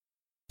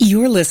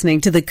You're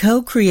listening to the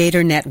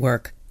Co-Creator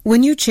Network.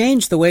 When you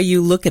change the way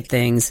you look at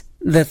things,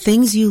 the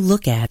things you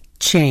look at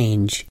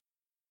change.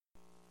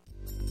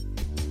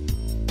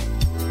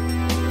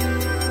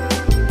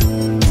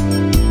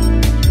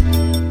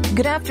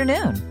 Good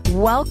afternoon.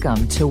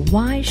 Welcome to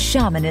Why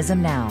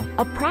Shamanism Now,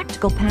 a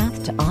practical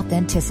path to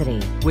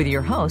authenticity, with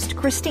your host,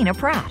 Christina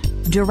Pratt,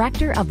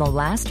 Director of the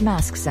Last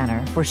Mask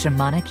Center for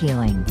Shamanic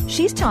Healing.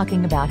 She's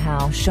talking about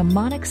how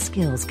shamanic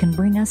skills can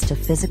bring us to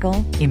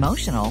physical,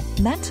 emotional,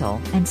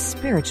 mental, and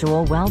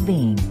spiritual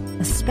well-being,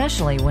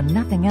 especially when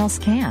nothing else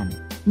can.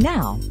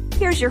 Now,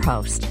 here's your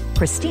host,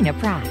 Christina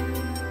Pratt.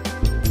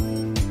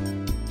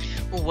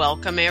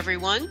 Welcome,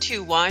 everyone,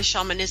 to Why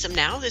Shamanism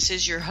Now. This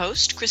is your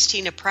host,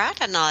 Christina Pratt,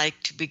 and I'd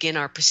like to begin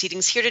our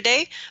proceedings here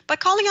today by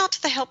calling out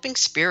to the helping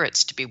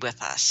spirits to be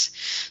with us.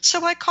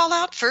 So I call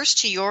out first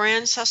to your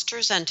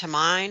ancestors and to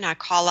mine. I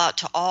call out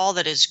to all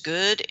that is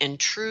good and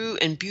true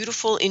and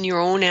beautiful in your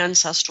own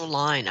ancestral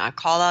line. I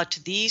call out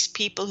to these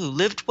people who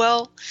lived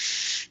well,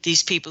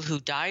 these people who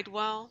died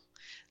well.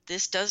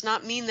 This does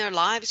not mean their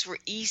lives were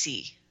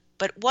easy,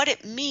 but what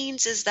it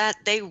means is that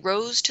they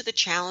rose to the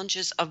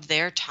challenges of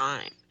their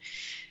time.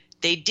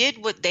 They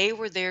did what they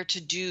were there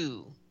to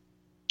do,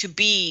 to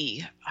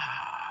be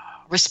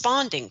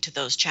responding to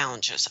those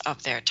challenges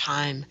of their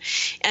time.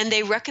 And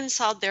they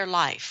reconciled their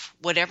life,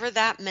 whatever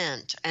that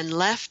meant, and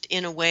left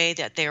in a way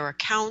that their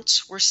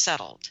accounts were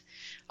settled,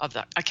 of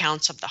the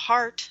accounts of the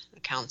heart,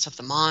 accounts of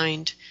the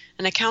mind,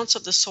 and accounts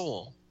of the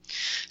soul.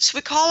 So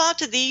we call out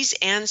to these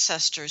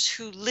ancestors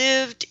who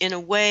lived in a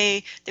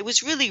way that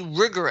was really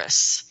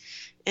rigorous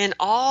in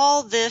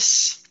all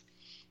this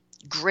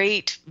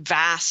great,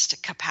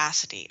 vast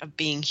capacity of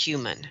being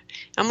human.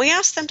 And we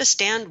ask them to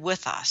stand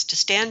with us, to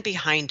stand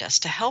behind us,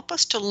 to help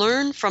us to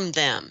learn from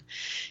them,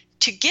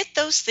 to get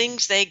those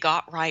things they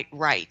got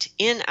right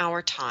in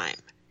our time,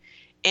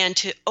 and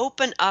to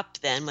open up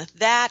then with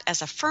that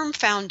as a firm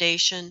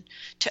foundation,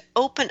 to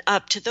open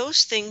up to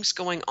those things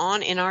going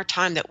on in our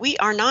time that we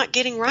are not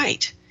getting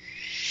right,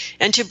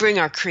 and to bring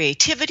our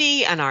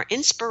creativity and our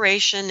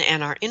inspiration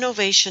and our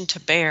innovation to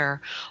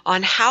bear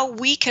on how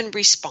we can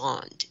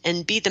respond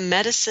and be the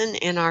medicine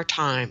in our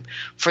time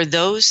for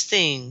those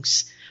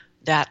things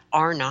that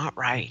are not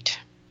right.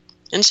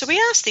 And so we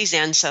ask these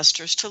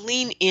ancestors to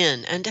lean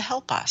in and to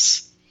help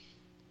us.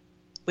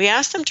 We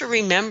ask them to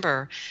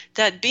remember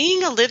that being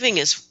the living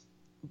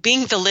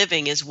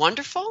is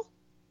wonderful.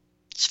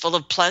 It's full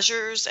of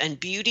pleasures and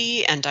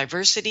beauty and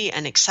diversity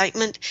and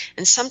excitement,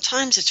 and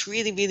sometimes it's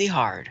really, really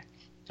hard.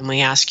 And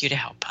we ask you to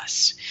help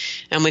us.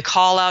 And we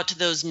call out to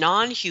those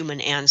non-human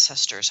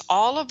ancestors,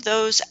 all of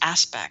those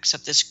aspects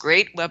of this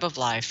great web of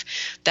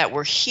life that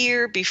were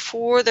here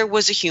before there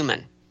was a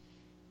human.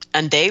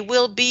 And they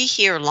will be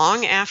here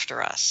long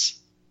after us,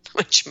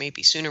 which may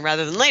be sooner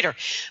rather than later.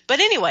 But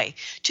anyway,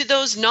 to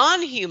those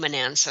non-human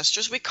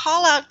ancestors, we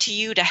call out to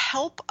you to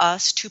help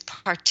us to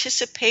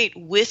participate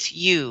with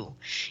you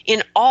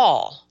in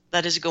all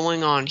that is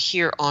going on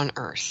here on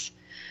earth.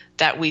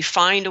 That we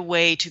find a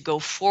way to go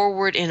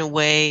forward in a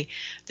way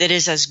that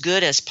is as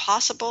good as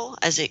possible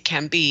as it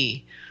can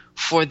be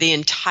for the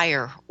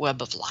entire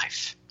web of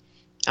life.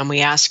 And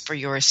we ask for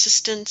your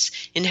assistance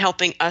in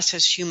helping us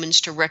as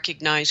humans to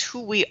recognize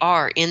who we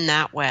are in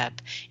that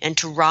web and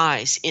to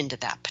rise into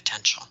that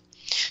potential.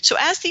 So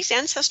as these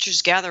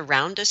ancestors gather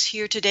around us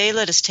here today,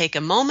 let us take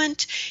a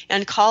moment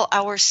and call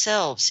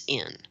ourselves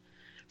in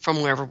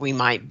from wherever we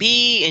might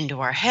be into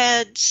our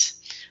heads.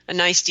 A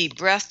nice deep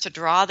breath to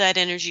draw that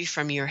energy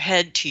from your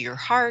head to your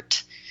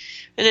heart.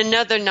 And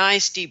another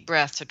nice deep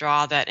breath to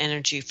draw that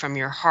energy from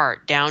your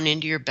heart down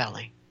into your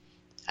belly.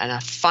 And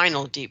a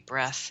final deep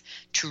breath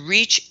to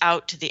reach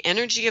out to the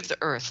energy of the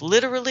earth,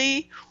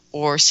 literally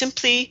or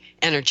simply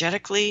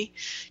energetically,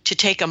 to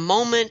take a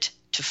moment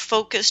to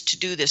focus to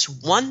do this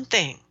one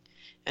thing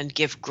and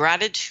give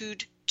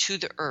gratitude to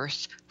the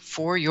earth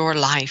for your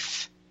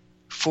life,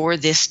 for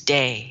this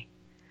day,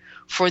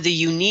 for the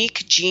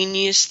unique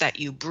genius that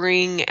you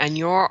bring and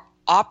your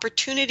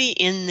opportunity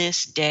in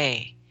this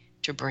day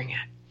to bring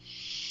it.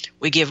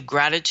 We give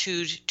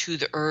gratitude to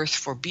the earth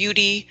for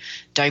beauty,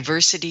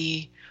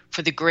 diversity,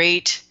 for the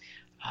great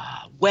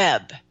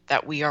web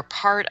that we are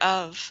part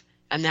of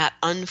and that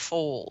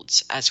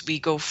unfolds as we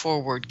go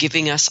forward,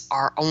 giving us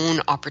our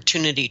own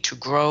opportunity to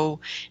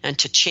grow and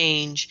to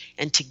change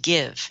and to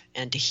give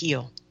and to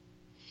heal.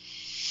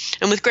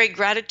 And with great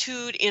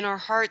gratitude in our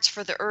hearts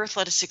for the earth,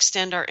 let us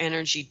extend our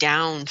energy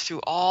down through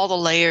all the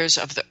layers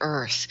of the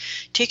earth,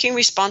 taking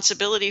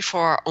responsibility for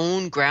our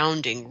own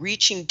grounding,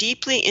 reaching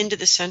deeply into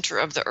the center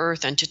of the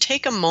earth, and to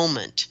take a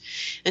moment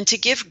and to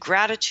give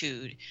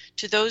gratitude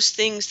to those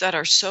things that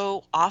are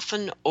so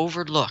often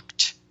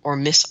overlooked or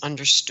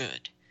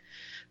misunderstood.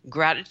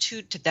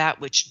 Gratitude to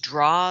that which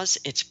draws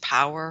its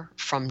power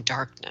from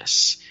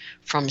darkness,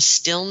 from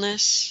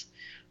stillness,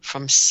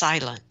 from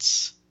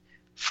silence,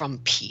 from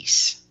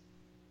peace.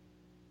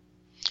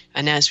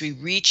 And as we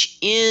reach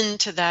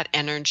into that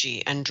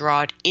energy and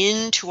draw it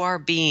into our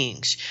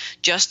beings,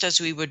 just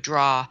as we would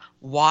draw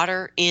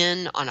water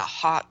in on a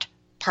hot,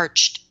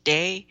 parched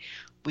day,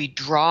 we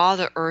draw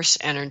the earth's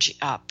energy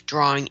up,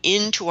 drawing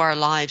into our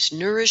lives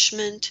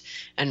nourishment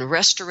and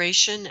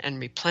restoration and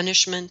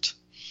replenishment,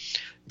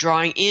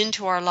 drawing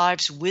into our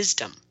lives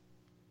wisdom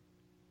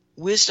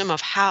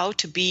of how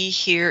to be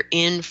here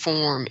in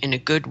form in a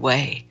good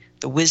way,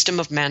 the wisdom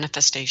of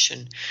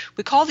manifestation.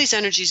 We call these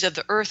energies of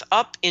the earth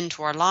up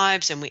into our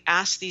lives, and we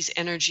ask these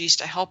energies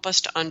to help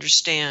us to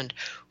understand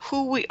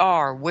who we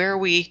are, where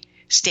we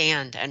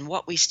stand, and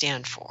what we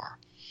stand for.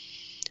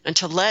 And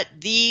to let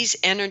these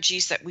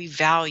energies that we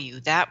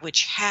value, that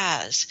which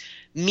has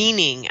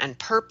meaning and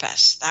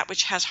purpose, that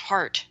which has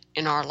heart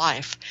in our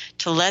life,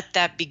 to let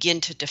that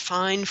begin to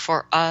define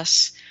for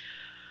us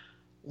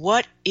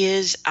what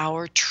is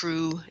our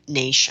true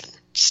nation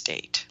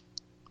state.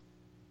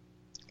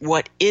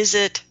 What is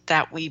it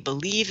that we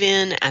believe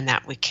in and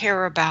that we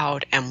care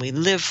about and we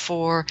live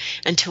for,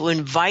 and to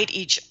invite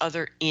each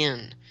other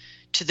in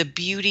to the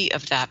beauty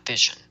of that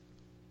vision.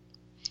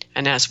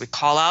 And as we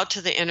call out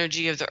to the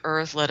energy of the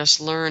earth, let us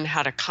learn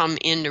how to come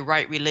into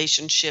right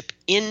relationship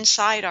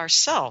inside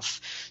ourselves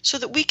so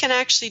that we can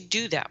actually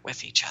do that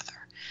with each other.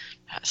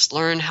 Let us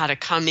learn how to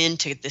come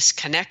into this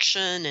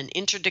connection and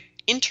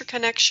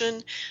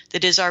interconnection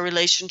that is our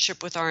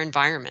relationship with our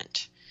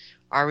environment,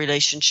 our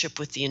relationship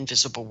with the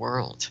invisible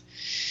world.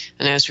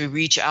 And as we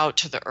reach out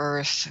to the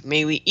earth,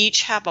 may we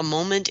each have a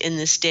moment in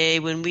this day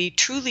when we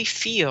truly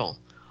feel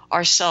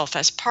ourselves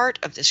as part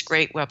of this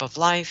great web of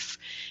life,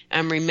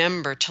 and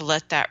remember to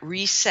let that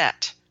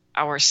reset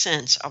our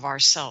sense of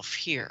ourself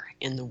here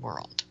in the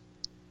world.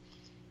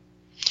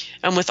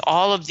 And with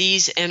all of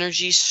these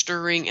energies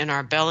stirring in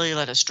our belly,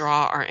 let us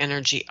draw our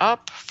energy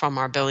up from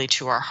our belly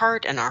to our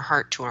heart and our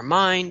heart to our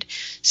mind.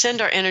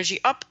 Send our energy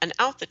up and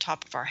out the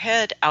top of our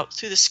head, out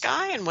through the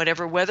sky, and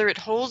whatever weather it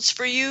holds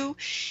for you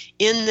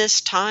in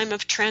this time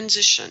of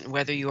transition,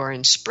 whether you are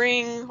in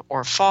spring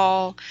or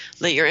fall,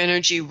 let your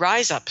energy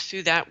rise up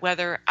through that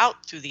weather,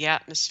 out through the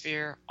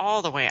atmosphere,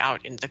 all the way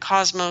out into the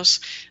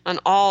cosmos, and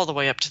all the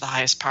way up to the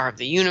highest power of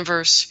the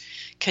universe,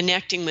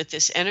 connecting with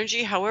this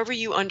energy however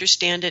you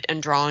understand it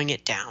and drawing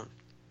it down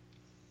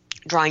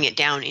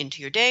into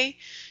your day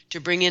to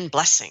bring in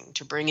blessing,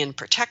 to bring in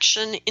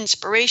protection,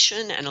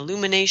 inspiration, and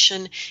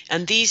illumination,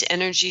 and these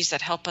energies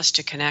that help us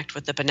to connect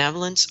with the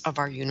benevolence of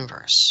our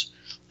universe.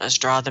 Let's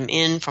draw them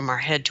in from our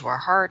head to our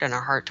heart and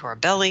our heart to our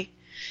belly,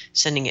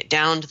 sending it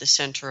down to the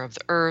center of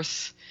the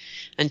earth,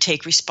 and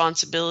take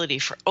responsibility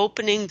for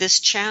opening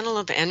this channel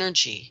of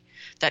energy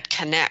that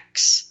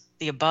connects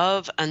the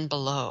above and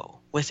below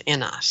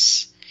within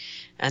us.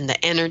 And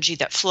the energy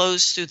that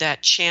flows through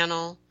that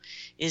channel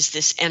is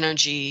this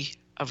energy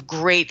of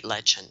great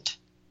legend,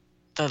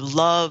 the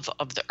love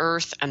of the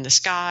earth and the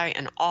sky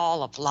and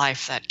all of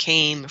life that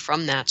came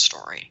from that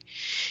story.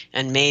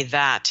 And may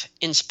that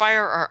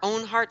inspire our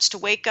own hearts to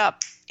wake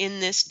up in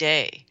this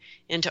day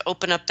and to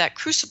open up that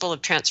crucible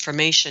of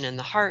transformation in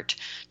the heart,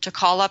 to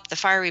call up the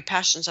fiery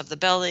passions of the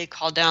belly,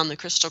 call down the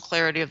crystal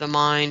clarity of the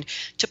mind,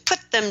 to put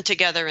them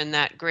together in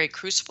that great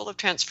crucible of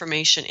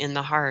transformation in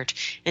the heart,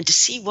 and to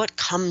see what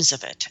comes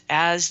of it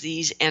as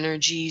these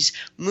energies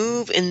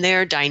move in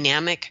their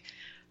dynamic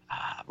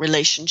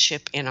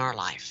relationship in our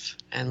life.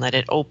 And let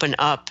it open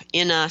up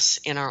in us,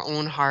 in our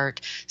own heart,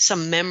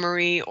 some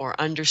memory or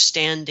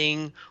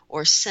understanding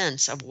or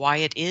sense of why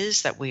it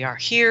is that we are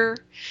here.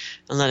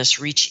 And let us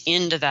reach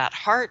into that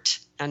heart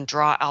and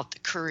draw out the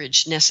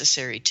courage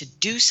necessary to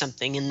do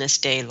something in this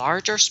day,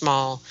 large or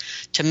small,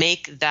 to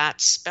make that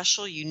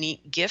special,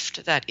 unique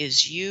gift that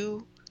is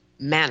you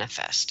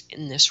manifest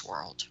in this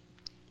world.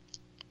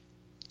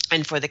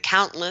 And for the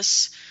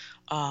countless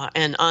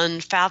an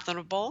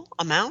unfathomable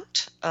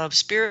amount of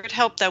spirit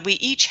help that we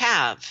each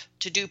have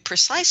to do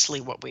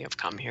precisely what we have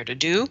come here to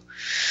do,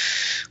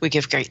 we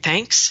give great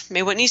thanks.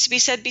 May what needs to be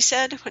said,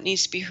 what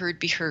needs to be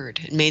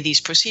heard, and may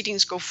these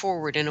proceedings go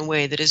forward in a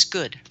way that is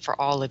good for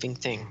all living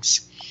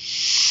things.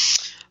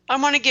 I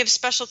want to give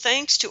special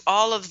thanks to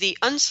all of the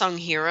unsung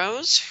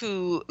heroes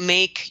who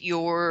make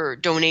your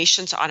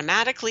donations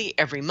automatically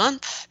every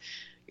month.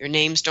 Your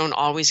names don't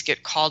always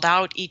get called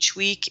out each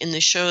week in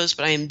the shows,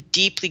 but I am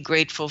deeply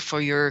grateful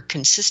for your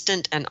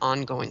consistent and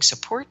ongoing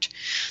support.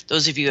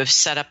 Those of you who have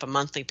set up a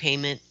monthly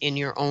payment in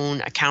your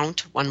own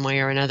account one way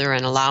or another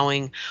and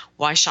allowing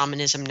Why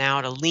Shamanism Now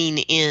to lean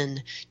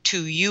in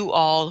to you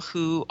all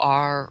who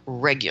are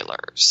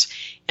regulars.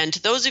 And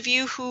to those of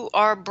you who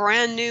are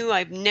brand new,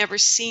 I've never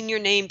seen your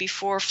name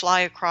before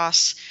fly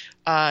across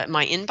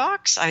my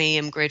inbox, I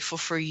am grateful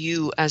for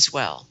you as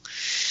well.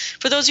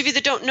 For those of you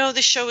that don't know,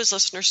 the show is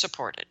listener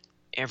supported.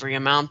 Every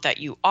amount that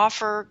you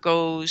offer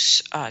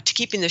goes to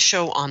keeping the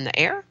show on the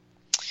air.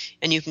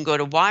 And you can go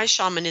to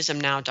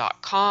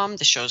whyshamanismnow.com,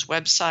 the show's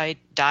website,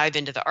 dive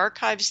into the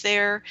archives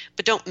there,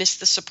 but don't miss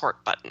the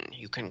support button.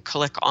 You can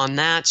click on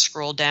that,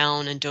 scroll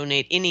down, and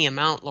donate any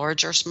amount,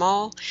 large or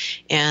small,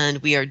 and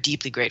we are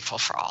deeply grateful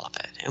for all of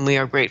it. And we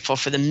are grateful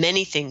for the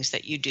many things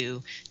that you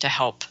do to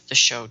help the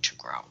show to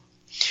grow.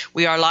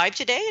 We are live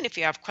today, and if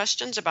you have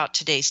questions about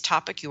today's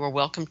topic, you are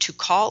welcome to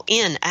call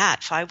in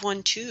at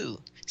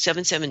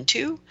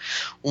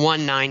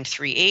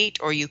 772-1938,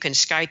 or you can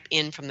Skype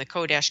in from the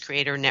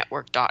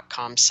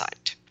co-creatornetwork.com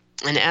site.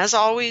 And as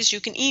always, you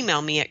can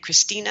email me at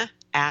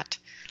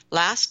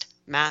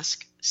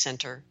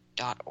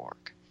Christina@lastmaskcenter.org.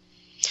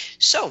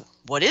 So,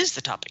 what is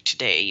the topic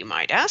today, you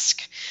might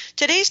ask?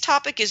 Today's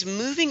topic is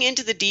moving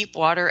into the deep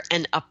water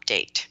and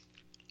update.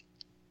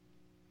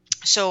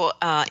 So,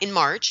 in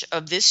March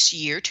of this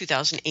year,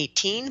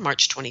 2018,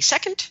 March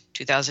 22nd,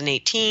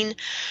 2018,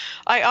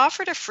 I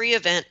offered a free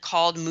event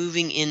called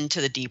Moving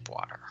into the Deep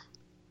Water.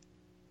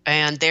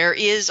 And there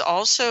is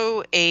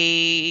also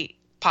a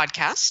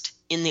podcast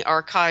in the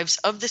archives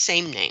of the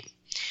same name.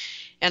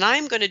 And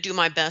I'm going to do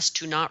my best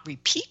to not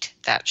repeat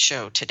that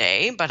show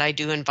today, but I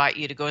do invite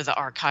you to go to the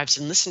archives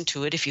and listen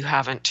to it if you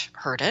haven't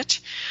heard it.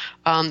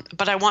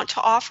 But I want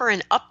to offer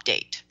an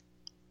update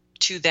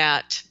to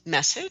that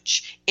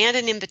message and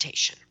an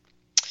invitation.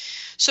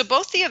 So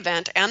both the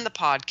event and the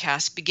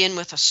podcast begin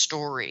with a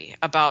story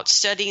about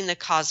studying the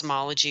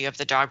cosmology of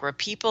the Dogra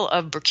people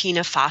of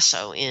Burkina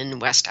Faso in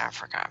West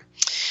Africa.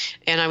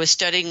 And I was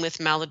studying with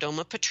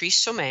Malidoma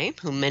Patrice Somé,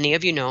 whom many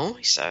of you know.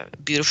 He's a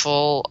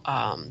beautiful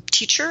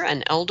teacher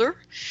and elder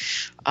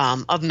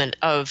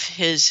of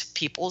his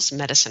people's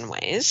medicine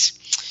ways.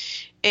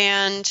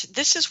 And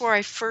this is where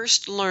I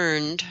first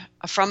learned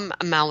from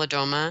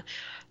Malidoma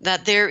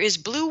that there is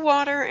blue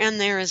water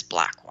and there is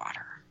black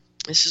water.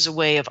 This is a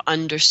way of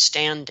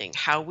understanding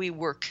how we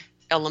work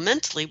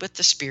elementally with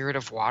the spirit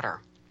of water.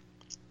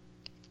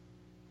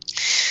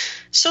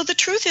 So the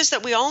truth is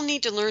that we all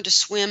need to learn to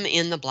swim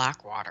in the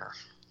black water.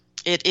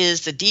 It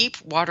is the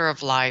deep water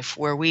of life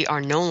where we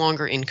are no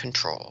longer in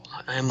control,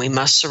 and we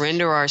must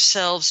surrender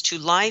ourselves to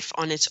life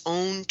on its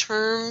own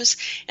terms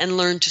and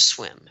learn to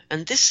swim.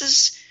 And this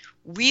is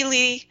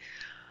really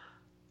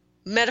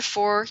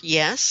metaphor,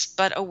 yes,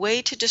 but a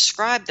way to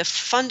describe the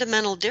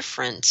fundamental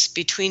difference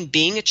between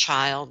being a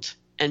child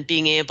and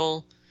being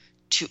able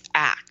to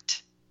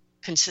act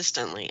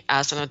consistently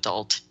as an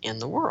adult in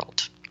the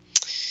world.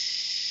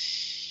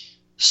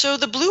 So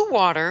the blue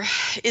water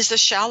is the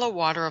shallow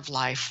water of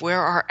life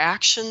where our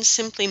actions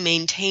simply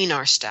maintain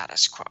our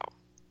status quo.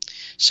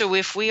 So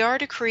if we are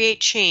to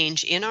create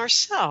change in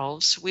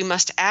ourselves, we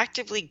must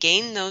actively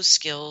gain those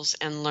skills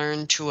and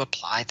learn to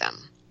apply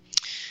them.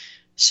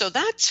 So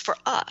that's for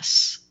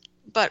us.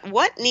 But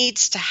what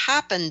needs to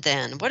happen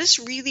then? What is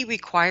really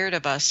required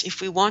of us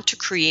if we want to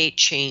create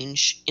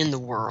change in the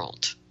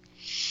world?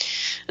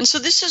 And so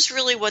this is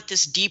really what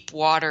this deep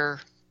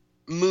water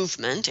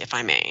movement, if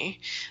I may,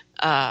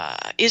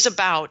 is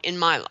about in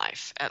my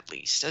life, at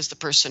least, as the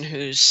person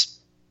who's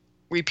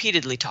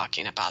repeatedly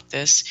talking about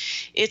this.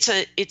 It's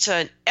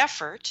an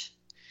effort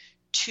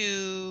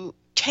to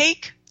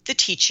take the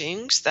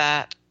teachings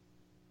that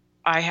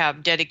I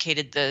have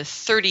dedicated the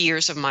 30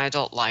 years of my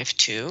adult life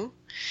to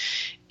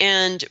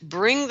and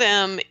bring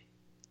them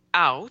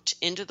out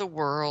into the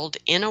world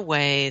in a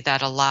way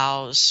that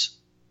allows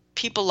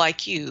people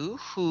like you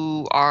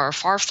who are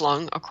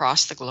far-flung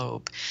across the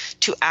globe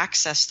to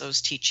access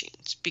those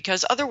teachings.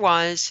 Because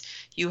otherwise,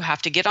 you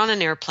have to get on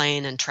an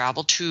airplane and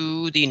travel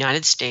to the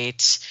United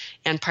States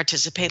and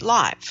participate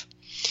live.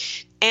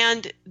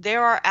 And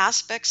there are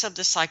aspects of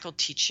the cycle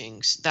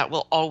teachings that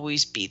will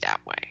always be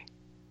that way,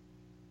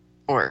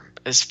 or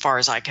as far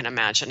as I can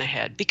imagine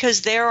ahead,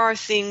 because there are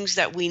things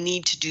that we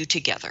need to do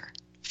together,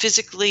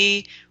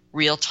 physically,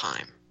 real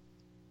time.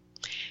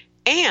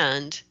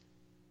 And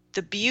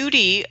the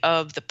beauty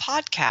of the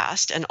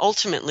podcast and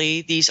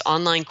ultimately these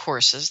online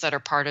courses that are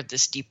part of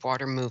this deep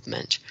water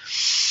movement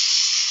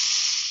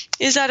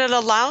is that it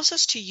allows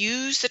us to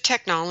use the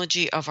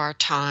technology of our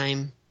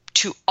time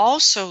to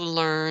also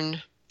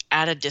learn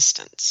at a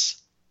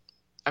distance,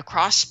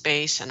 across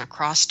space and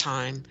across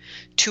time,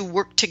 to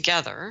work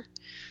together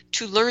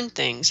to learn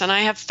things. And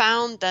I have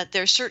found that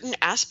there are certain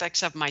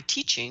aspects of my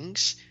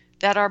teachings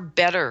that are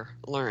better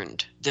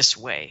learned this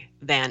way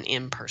than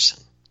in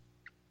person,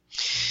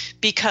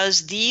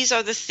 because these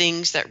are the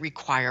things that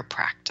require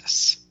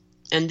practice.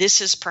 And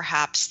this is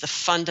perhaps the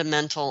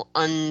fundamental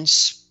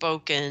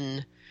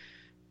unspoken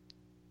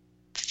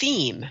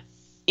theme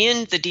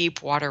in the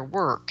deep water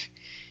work,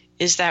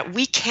 is that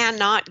we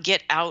cannot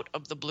get out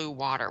of the blue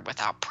water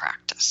without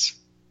practice,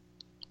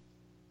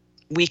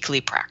 weekly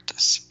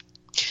practice.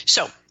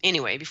 So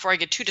anyway, before I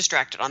get too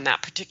distracted on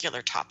that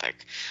particular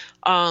topic,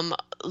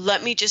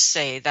 let me just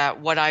say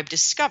that what I've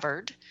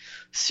discovered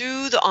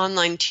through the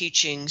online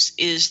teachings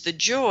is the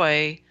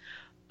joy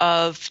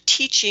of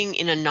teaching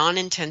in a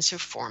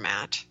non-intensive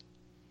format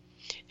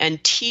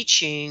and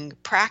teaching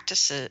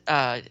practices,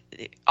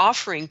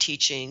 offering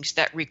teachings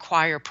that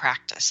require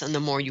practice. And the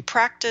more you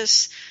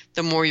practice,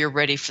 the more you're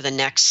ready for the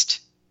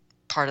next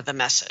part of the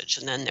message.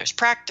 And then there's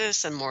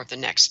practice and more of the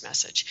next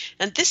message.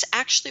 And this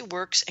actually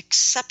works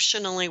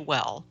exceptionally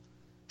well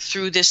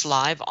through this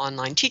live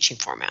online teaching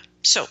format.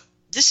 So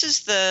this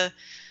is the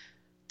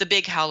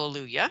big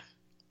hallelujah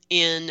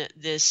in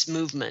this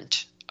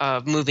movement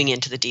of moving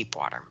into the deep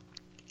water.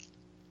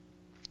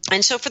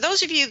 And so for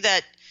those of you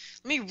that,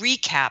 let me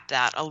recap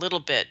that a little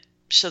bit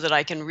so that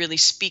I can really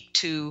speak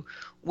to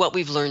what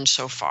we've learned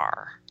so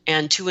far.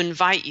 and to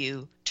invite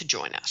you to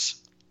join us,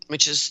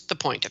 which is the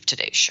point of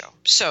today's show.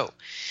 So,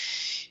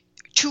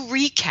 to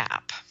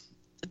recap,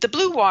 the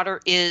blue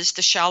water is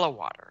the shallow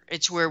water.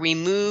 It's where we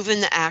move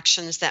in the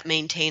actions that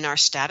maintain our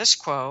status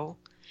quo.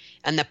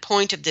 And the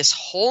point of this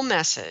whole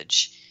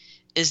message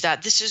is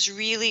that this is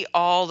really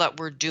all that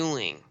we're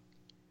doing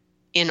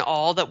in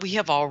all that we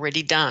have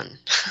already done.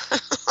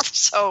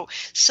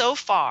 So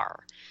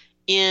far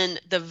in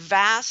the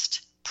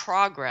vast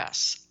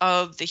progress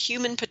of the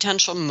human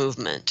potential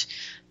movement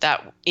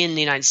that in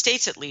the United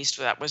States, at least,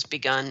 that was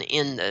begun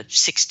in the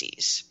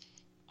 60s.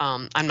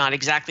 I'm not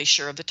exactly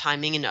sure of the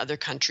timing in other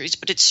countries,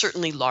 but it's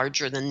certainly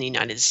larger than the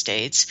United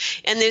States.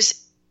 And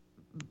there's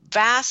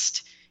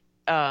vast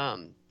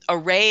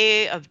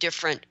array of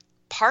different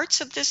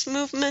parts of this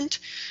movement,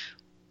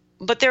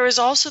 but there is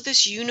also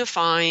this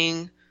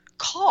unifying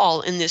call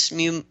in this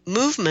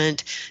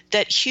movement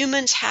that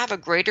humans have a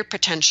greater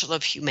potential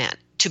of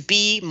to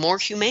be more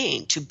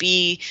humane, to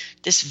be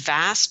this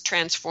vast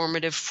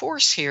transformative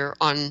force here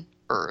on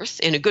Earth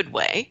in a good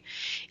way,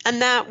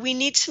 and that we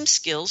need some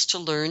skills to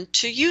learn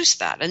to use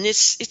that. And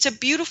it's a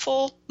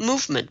beautiful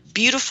movement,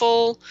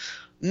 beautiful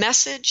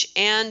message,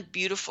 and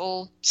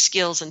beautiful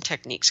skills and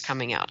techniques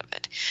coming out of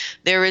it.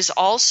 There is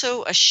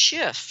also a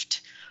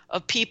shift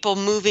of people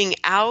moving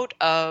out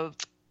of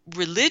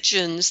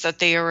religions that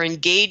they are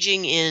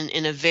engaging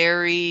in a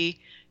very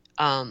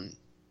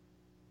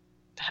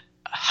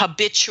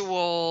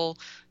habitual,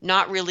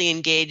 not really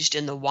engaged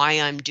in the why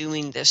I'm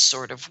doing this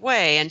sort of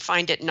way, and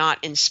find it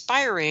not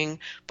inspiring,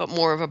 but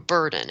more of a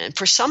burden. And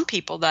for some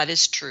people, that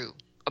is true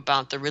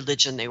about the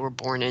religion they were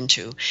born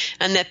into,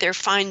 and that they're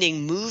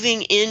finding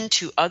moving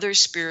into other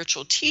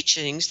spiritual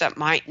teachings that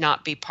might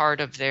not be part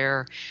of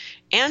their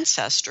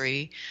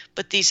ancestry,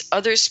 but these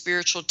other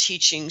spiritual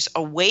teachings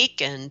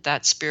awaken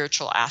that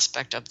spiritual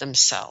aspect of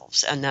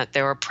themselves, and that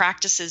there are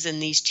practices in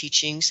these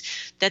teachings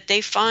that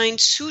they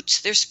find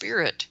suits their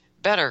spirit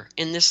better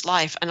in this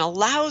life and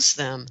allows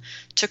them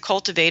to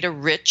cultivate a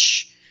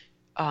rich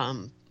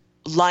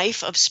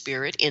life of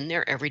spirit in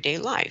their everyday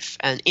life,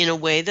 and in a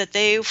way that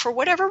they, for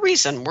whatever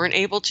reason, weren't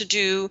able to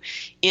do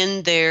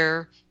in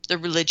the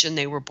religion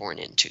they were born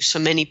into. So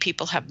many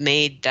people have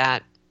made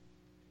that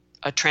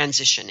a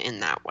transition in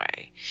that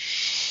way.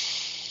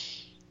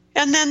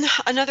 And then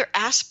another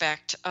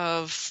aspect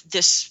of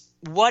this,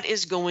 what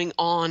is going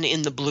on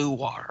in the blue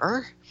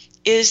water,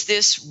 is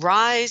this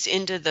rise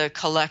into the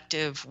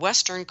collective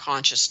Western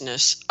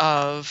consciousness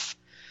of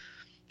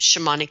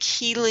shamanic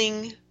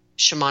healing,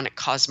 shamanic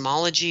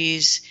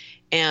cosmologies,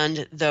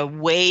 and the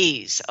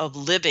ways of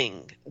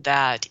living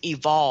that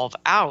evolve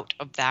out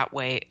of that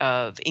way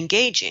of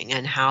engaging,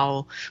 and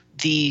how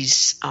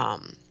these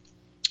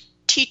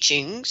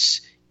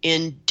teachings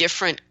in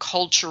different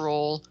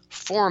cultural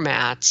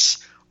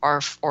formats or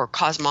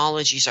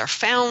cosmologies are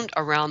found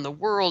around the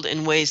world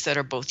in ways that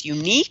are both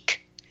unique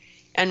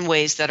and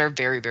ways that are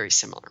very, very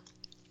similar.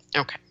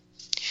 Okay.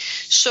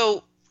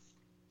 So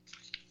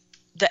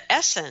the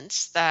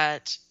essence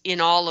that in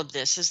all of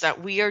this is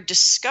that we are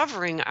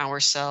discovering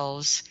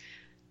ourselves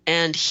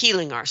and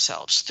healing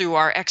ourselves through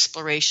our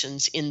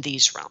explorations in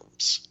these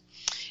realms,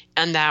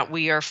 and that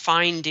we are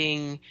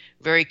finding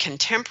very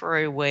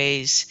contemporary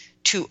ways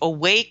to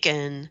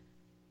awaken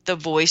the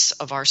voice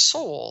of our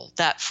soul,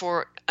 that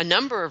for a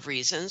number of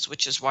reasons,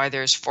 which is why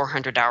there's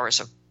 400 hours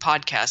of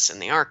podcasts in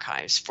the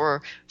archives,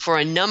 for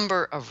a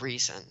number of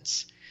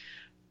reasons,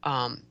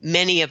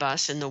 many of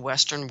us in the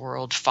Western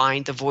world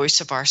find the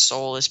voice of our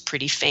soul is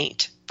pretty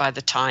faint by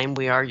the time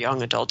we are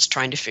young adults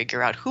trying to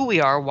figure out who we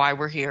are, why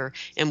we're here,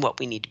 and what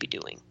we need to be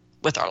doing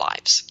with our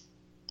lives.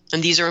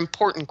 And these are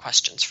important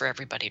questions for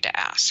everybody to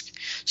ask.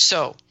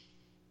 So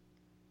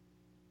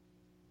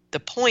the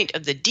point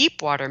of the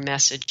deep water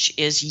message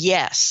is,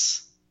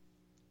 yes,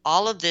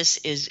 all of this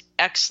is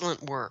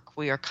excellent work.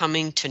 We are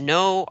coming to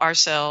know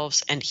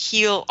ourselves and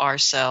heal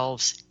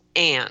ourselves,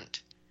 and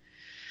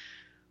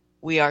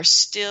we are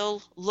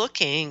still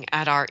looking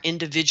at our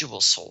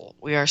individual soul.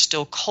 We are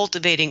still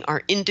cultivating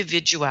our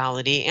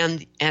individuality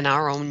and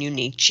our own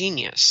unique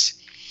genius.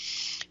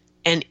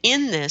 And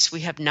in this,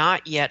 we have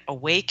not yet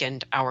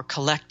awakened our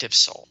collective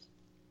soul.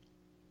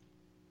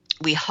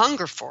 We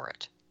hunger for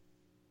it,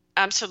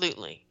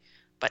 absolutely.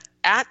 But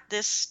at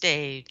this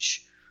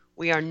stage,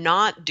 we are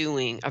not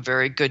doing a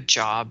very good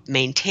job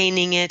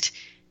maintaining it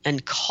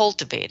and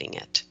cultivating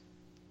it.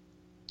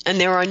 And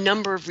there are a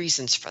number of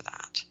reasons for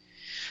that.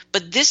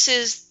 But this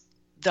is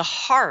the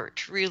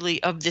heart,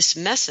 really, of this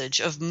message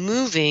of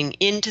moving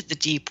into the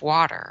deep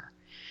water.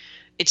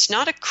 It's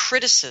not a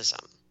criticism.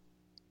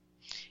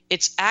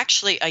 It's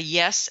actually a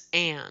yes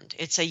and.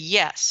 It's a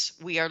yes,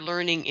 we are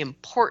learning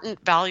important,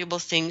 valuable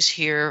things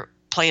here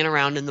playing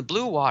around in the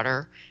blue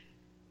water,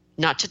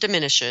 not to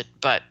diminish it,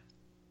 but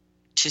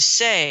to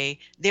say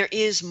there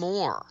is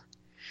more.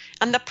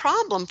 And the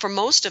problem for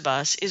most of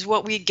us is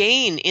what we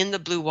gain in the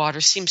blue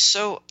water seems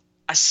so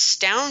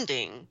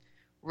astounding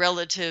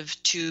relative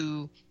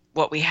to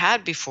what we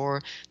had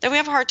before that we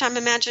have a hard time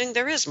imagining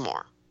there is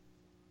more.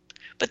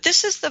 But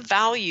this is the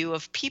value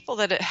of people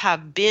that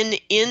have been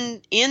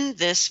in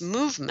this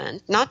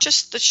movement, not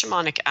just the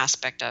shamanic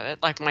aspect of it,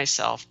 like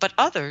myself, but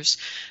others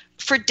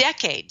for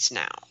decades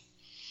now,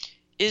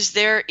 is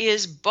there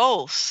is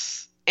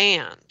both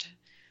and.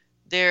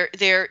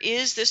 There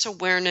is this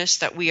awareness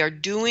that we are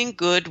doing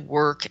good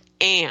work,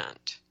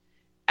 and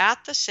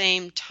at the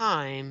same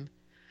time,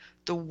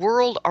 the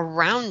world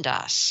around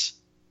us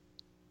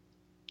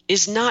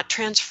is not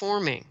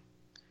transforming.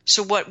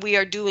 So what we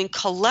are doing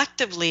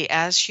collectively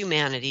as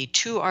humanity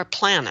to our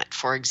planet,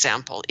 for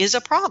example, is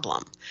a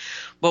problem.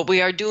 What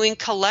we are doing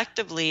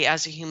collectively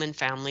as a human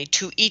family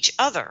to each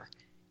other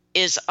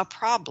is a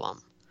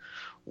problem.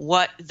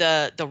 What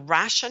the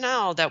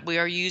rationale that we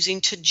are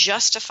using to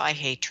justify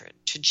hatred,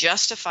 to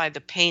justify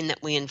the pain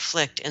that we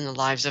inflict in the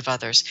lives of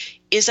others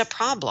is a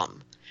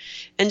problem.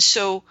 And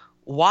so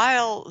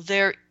while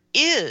there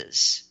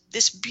is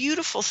this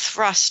beautiful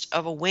thrust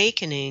of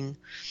awakening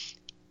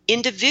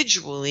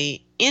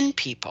individually in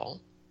people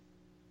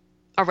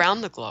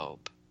around the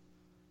globe,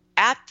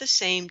 at the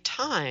same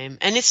time,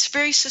 and it's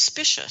very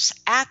suspicious,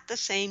 at the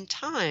same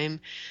time,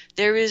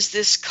 there is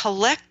this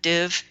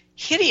collective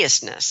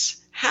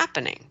hideousness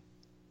happening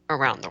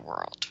around the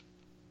world.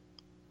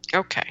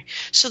 Okay,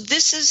 so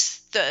this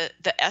is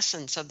the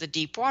essence of the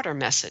deep water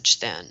message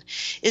then,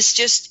 is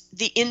just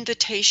the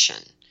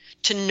invitation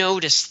to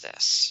notice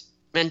this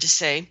and to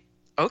say,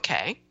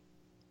 okay,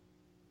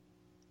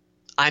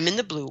 I'm in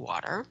the blue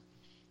water.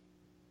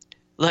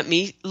 Let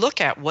me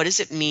look at what does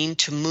it mean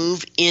to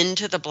move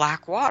into the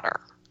black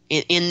water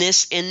in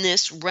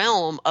this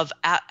realm of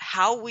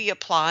how we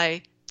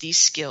apply these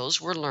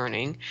skills we're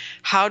learning.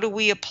 How do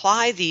we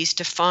apply these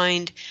to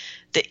find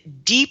the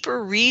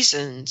deeper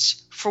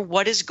reasons for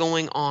what is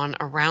going on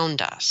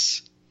around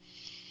us?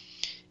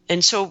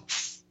 And so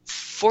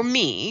for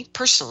me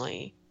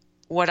personally,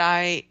 what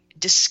I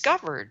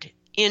discovered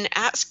in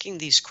asking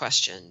these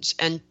questions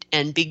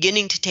and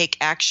beginning to take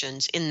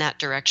actions in that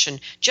direction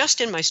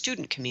just in my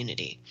student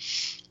community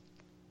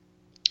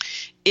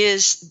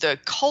is the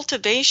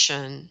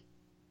cultivation,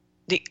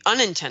 the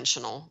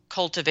unintentional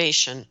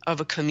cultivation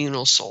of a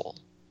communal soul.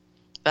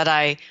 That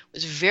I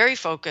was very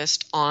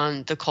focused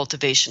on the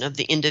cultivation of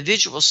the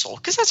individual soul,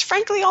 because that's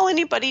frankly all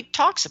anybody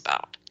talks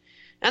about.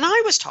 And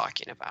I was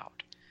talking about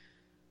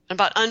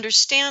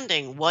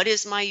understanding what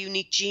is my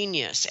unique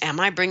genius.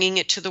 Am I bringing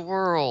it to the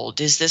world?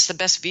 Is this the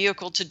best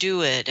vehicle to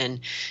do it?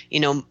 And,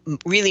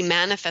 really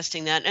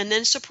manifesting that and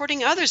then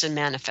supporting others in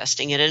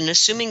manifesting it and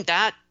assuming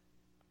that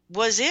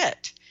was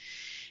it.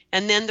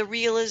 And then the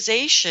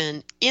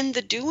realization in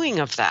the doing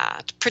of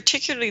that,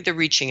 particularly the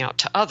reaching out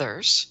to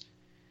others,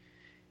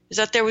 is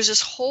that there was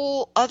this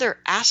whole other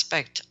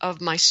aspect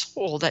of my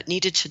soul that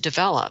needed to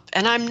develop.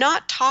 And I'm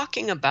not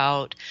talking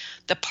about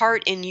the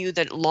part in you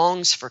that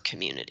longs for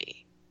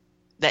community,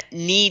 that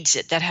needs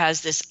it, that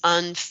has this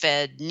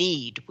unfed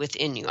need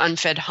within you,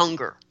 unfed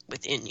hunger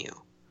within you.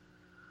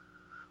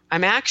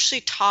 I'm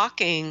actually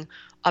talking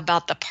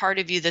about the part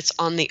of you that's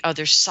on the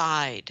other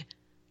side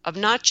of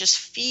not just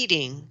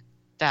feeding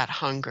that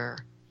hunger,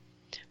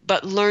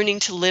 but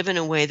learning to live in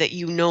a way that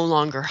you no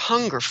longer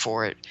hunger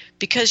for it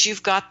because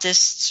you've got this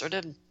sort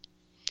of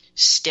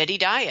steady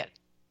diet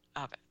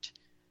of it.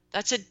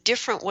 That's a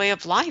different way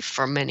of life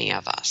for many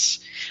of us.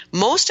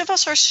 Most of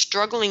us are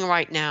struggling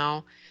right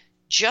now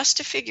just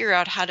to figure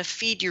out how to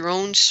feed your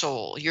own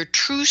soul, your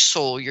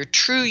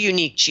true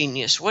unique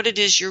genius, what it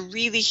is you're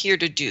really here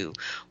to do,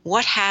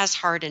 what has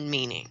heart and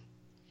meaning.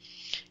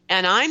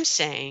 And I'm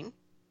saying,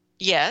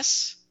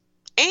 yes,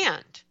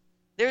 and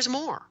there's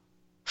more.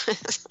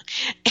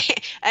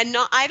 And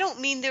no, I don't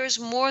mean there's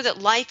more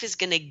that life is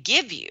going to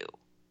give you.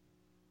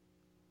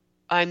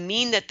 I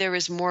mean that there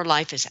is more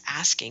life is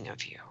asking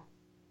of you.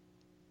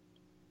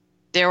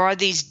 There are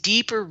these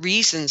deeper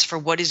reasons for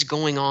what is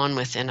going on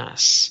within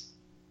us.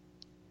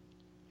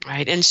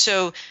 Right? And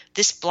so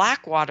this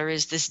black water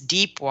is this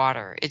deep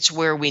water. It's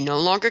where we no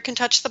longer can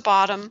touch the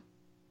bottom.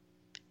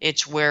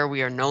 It's where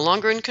we are no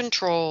longer in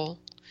control.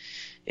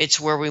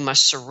 It's where we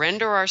must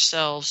surrender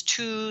ourselves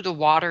to the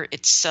water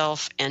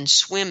itself and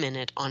swim in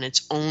it on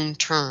its own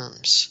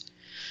terms.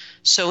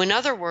 So in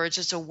other words,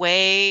 it's a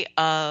way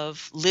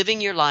of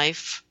living your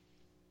life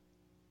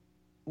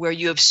where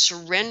you have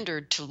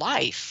surrendered to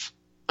life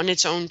on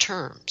its own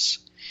terms.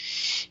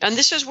 And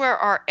this is where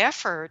our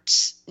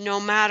efforts, no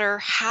matter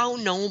how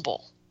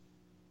noble,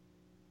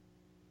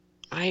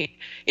 right?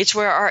 It's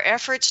where our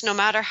efforts, no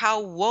matter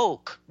how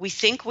woke we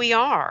think we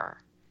are,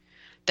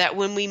 that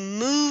when we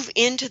move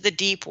into the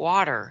deep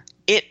water,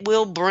 it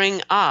will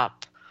bring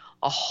up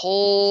a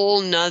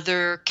whole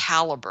nother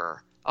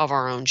caliber of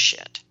our own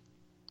shit.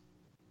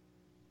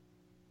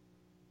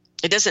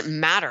 It doesn't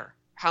matter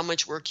how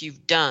much work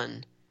you've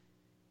done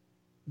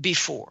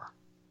before.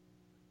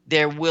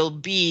 There will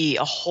be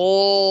a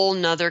whole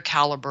nother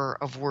caliber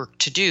of work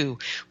to do,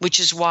 which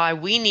is why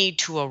we need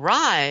to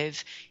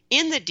arrive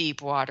in the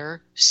deep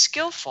water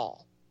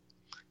skillful,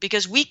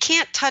 because we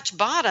can't touch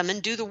bottom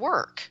and do the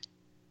work.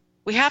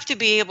 We have to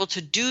be able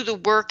to do the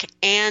work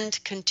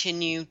and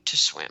continue to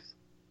swim.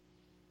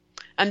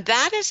 And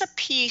that is a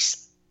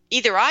piece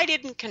either I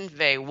didn't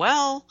convey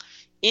well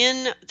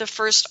in the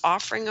first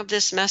offering of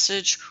this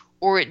message,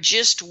 or it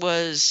just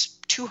was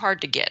too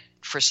hard to get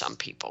for some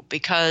people,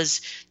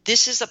 because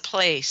this is a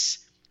place,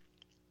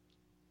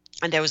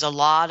 and there was a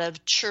lot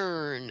of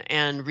churn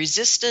and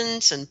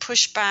resistance and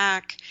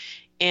pushback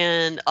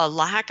and a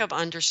lack of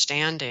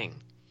understanding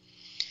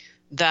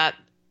that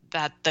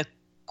the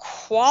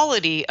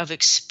quality of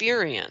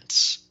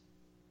experience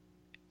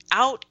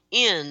out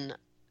in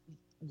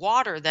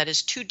water that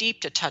is too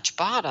deep to touch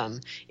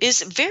bottom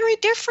is very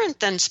different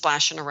than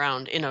splashing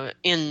around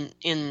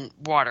in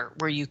water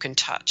where you can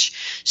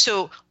touch.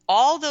 So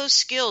all those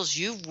skills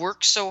you've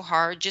worked so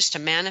hard just to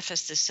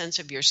manifest this sense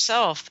of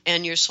yourself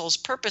and your soul's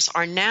purpose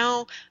are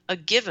now a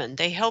given.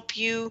 They help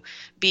you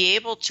be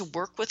able to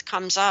work with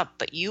comes up,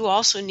 but you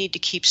also need to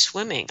keep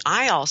swimming.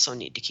 I also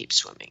need to keep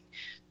swimming.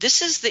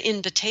 This is the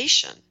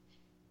invitation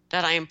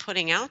that I am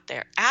putting out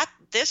there at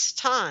this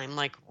time,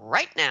 like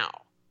right now.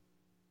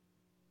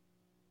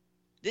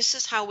 This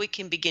is how we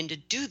can begin to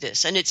do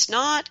this. And it's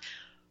not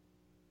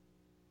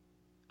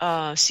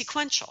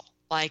sequential.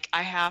 Like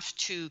I have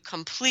to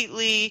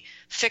completely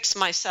fix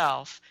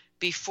myself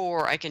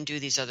before I can do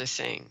these other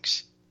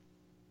things.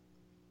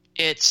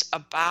 It's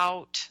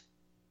about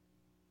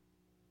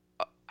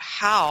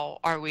how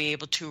are we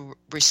able to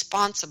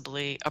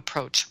responsibly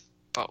approach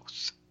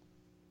both.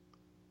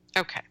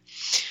 Okay.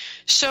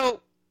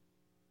 So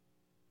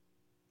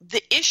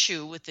the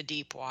issue with the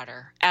deep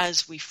water,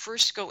 as we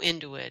first go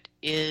into it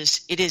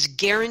is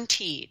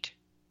guaranteed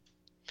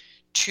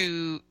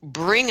to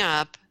bring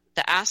up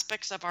the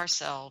aspects of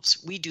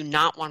ourselves we do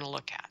not want to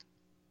look at.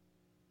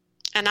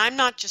 And I'm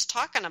not just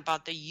talking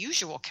about the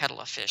usual kettle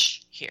of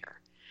fish here.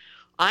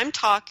 I'm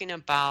talking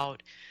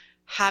about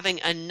having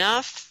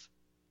enough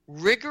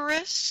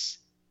rigorous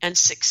and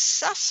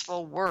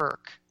successful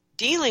work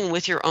dealing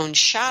with your own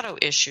shadow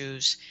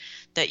issues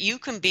that you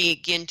can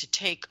begin to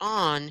take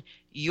on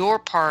your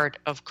part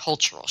of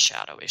cultural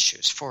shadow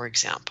issues, for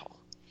example.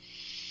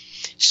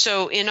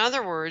 So, in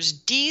other words,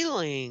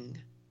 dealing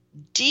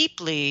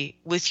deeply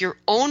with your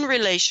own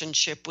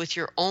relationship with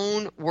your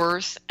own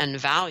worth and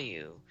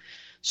value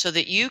so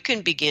that you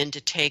can begin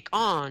to take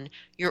on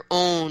your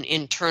own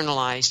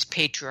internalized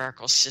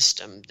patriarchal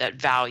system that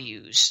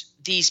values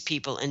these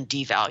people and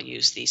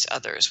devalues these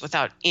others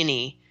without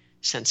any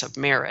sense of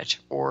merit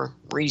or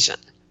reason,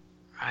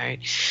 right?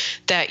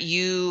 That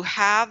you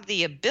have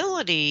the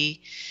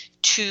ability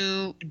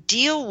to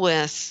deal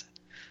with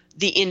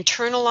the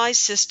internalized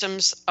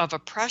systems of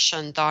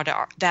oppression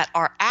that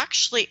are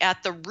actually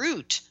at the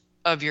root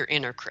of your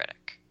inner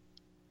critic.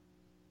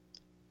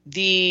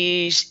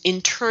 These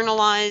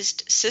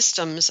internalized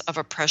systems of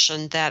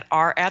oppression that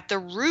are at the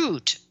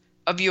root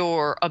of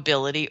your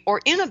ability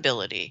or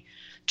inability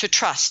to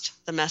trust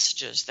the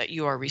messages that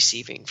you are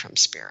receiving from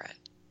Spirit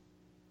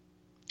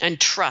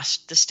and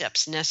trust the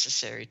steps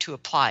necessary to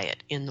apply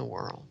it in the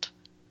world.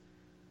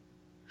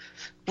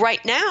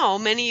 Right now,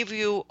 many of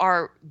you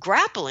are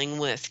grappling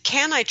with,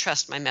 can I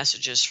trust my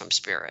messages from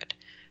Spirit?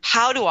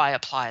 How do I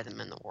apply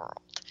them in the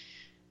world?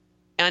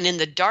 And in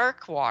the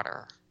dark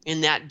water,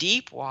 in that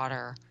deep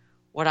water,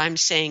 what I'm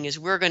saying is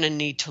we're going to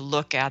need to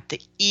look at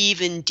the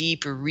even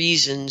deeper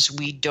reasons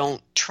we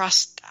don't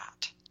trust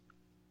that.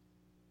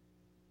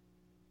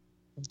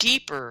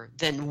 Deeper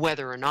than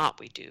whether or not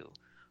we do,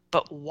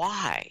 but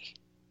why?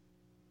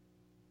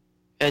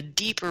 A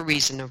deeper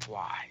reason of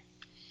why.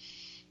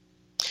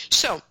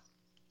 So,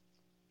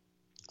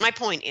 my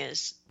point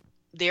is,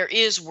 there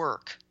is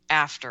work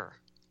after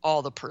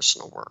all the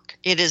personal work.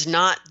 It is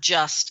not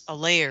just a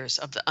layers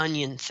of the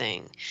onion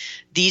thing.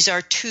 These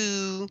are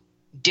two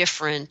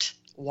different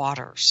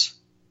waters,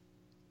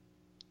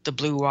 the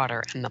blue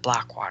water and the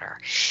black water.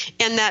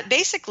 And that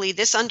basically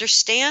this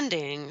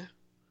understanding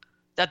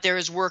that there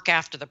is work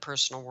after the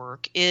personal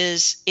work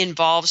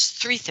involves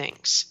three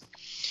things.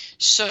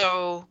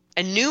 So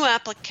a new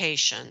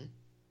application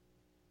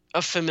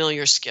of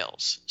familiar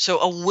skills. So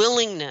a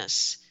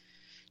willingness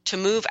to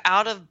move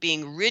out of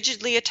being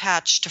rigidly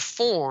attached to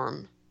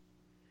form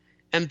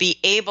and be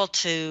able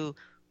to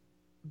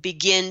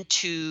begin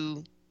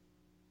to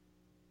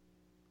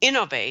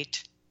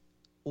innovate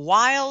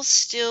while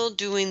still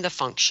doing the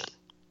function.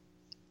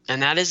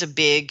 And that is a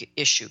big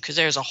issue because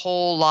there's a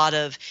whole lot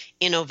of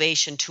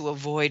innovation to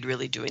avoid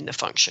really doing the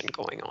function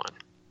going on.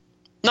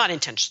 Not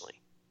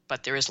intentionally,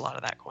 but there is a lot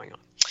of that going on.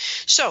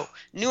 So,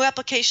 new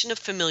application of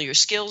familiar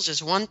skills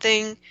is one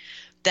thing.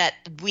 That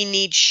we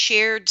need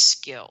shared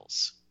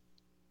skills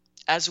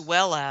as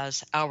well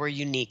as our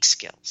unique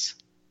skills.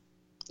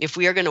 If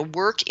we are going to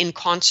work in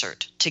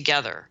concert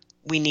together,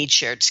 we need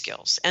shared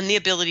skills and the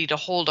ability to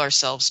hold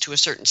ourselves to a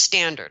certain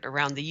standard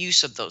around the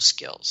use of those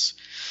skills.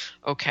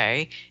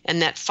 Okay?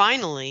 And that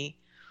finally,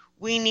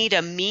 we need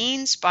a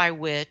means by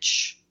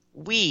which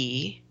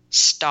we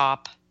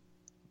stop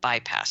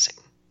bypassing.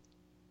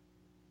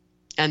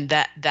 And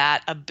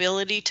that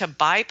ability to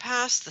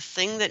bypass the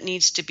thing that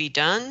needs to be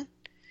done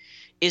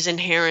is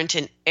inherent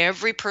in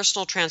every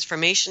personal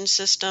transformation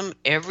system,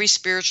 every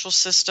spiritual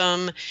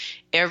system,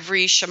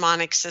 every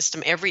shamanic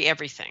system,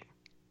 everything.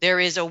 There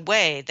is a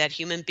way that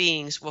human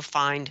beings will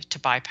find to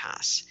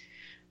bypass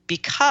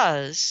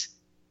because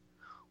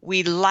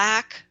we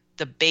lack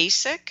the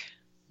basic,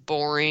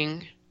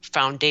 boring,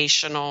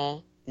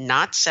 foundational,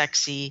 not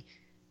sexy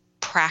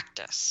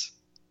practice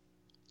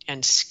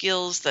and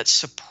skills that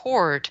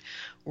support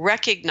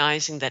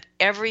recognizing that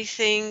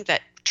everything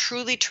that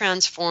truly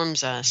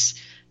transforms us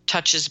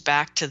touches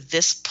back to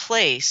this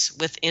place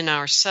within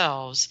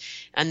ourselves,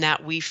 and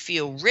that we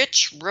feel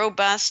rich,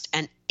 robust,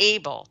 and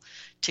able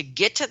to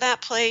get to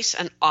that place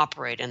and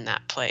operate in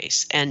that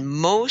place. And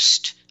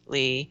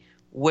mostly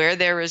where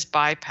there is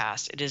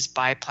bypass, it is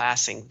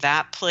bypassing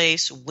that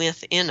place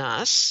within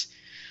us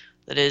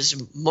that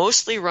is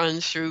mostly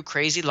run through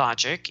crazy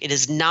logic. It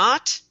is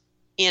not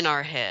in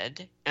our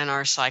head and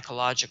our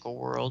psychological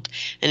world,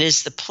 and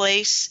is the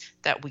place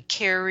that we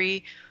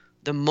carry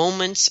the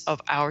moments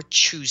of our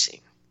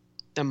choosing,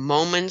 the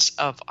moments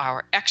of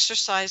our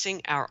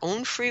exercising our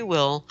own free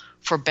will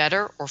for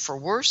better or for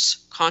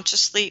worse,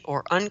 consciously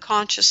or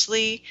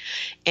unconsciously,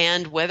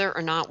 and whether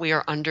or not we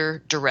are under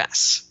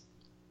duress.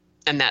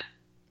 And that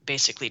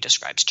basically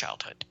describes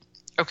childhood.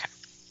 Okay.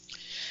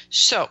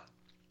 So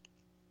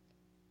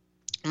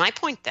my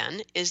point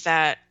then is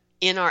that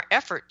in our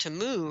effort to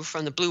move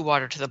from the blue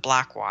water to the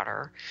black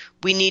water,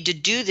 we need to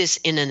do this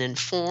in an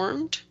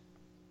informed,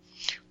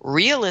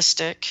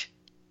 realistic,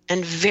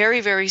 and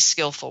very, very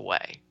skillful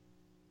way.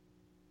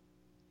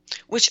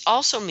 Which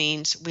also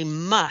means we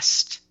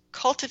must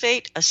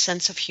cultivate a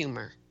sense of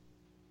humor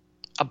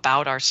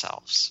about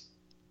ourselves.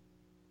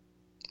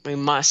 We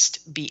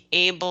must be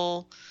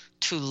able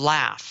to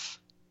laugh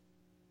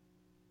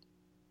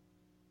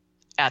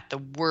at the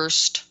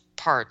worst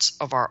parts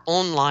of our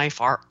own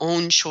life, our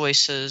own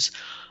choices,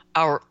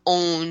 our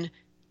own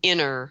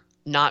inner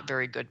not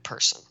very good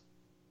person.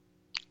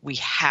 We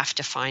have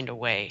to find a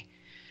way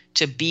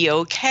to be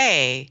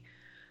okay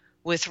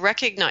with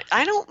recognize.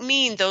 I don't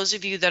mean those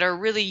of you that are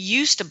really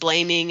used to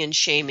blaming and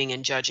shaming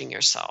and judging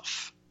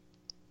yourself.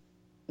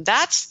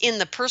 That's in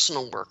the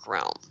personal work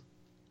realm.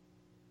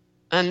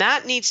 And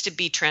that needs to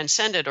be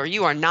transcended, or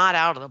you are not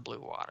out of the blue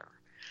water.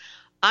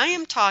 I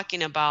am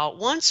talking about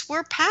once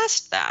we're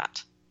past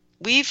that,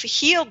 we've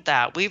healed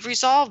that, we've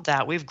resolved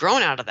that, we've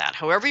grown out of that,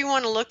 however you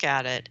want to look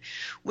at it,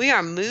 we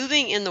are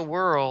moving in the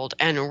world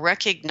and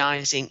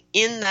recognizing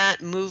in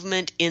that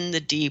movement in the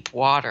deep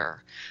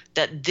water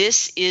that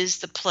this is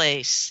the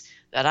place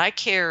that I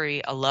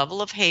carry a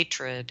level of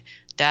hatred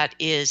that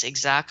is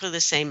exactly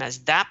the same as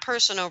that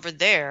person over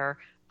there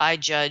I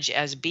judge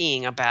as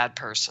being a bad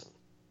person.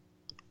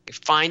 You're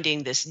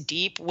finding this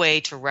deep way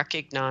to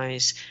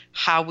recognize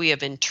how we have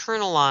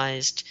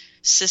internalized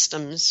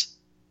systems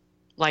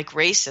like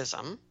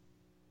racism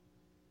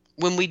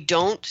when we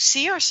don't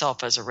see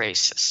ourselves as a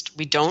racist.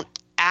 We don't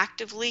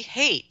actively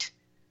hate.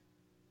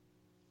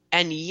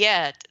 And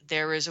yet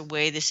there is a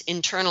way this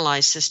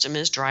internalized system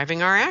is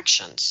driving our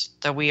actions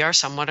that we are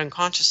somewhat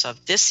unconscious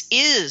of. This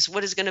is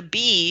what is going to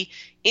be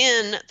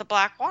in the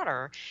black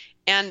water.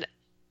 And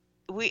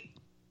we're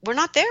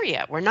not there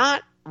yet. We're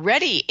not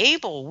ready,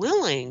 able,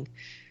 willing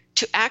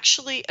to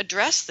actually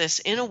address this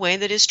in a way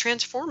that is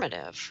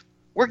transformative.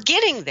 We're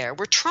getting there.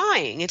 We're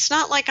trying. It's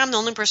not like I'm the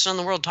only person in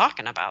the world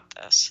talking about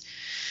this.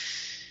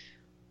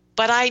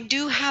 But I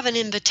do have an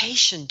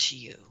invitation to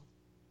you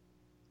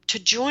to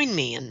join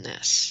me in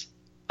this.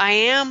 I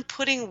am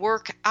putting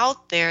work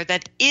out there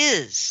that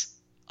is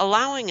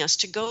allowing us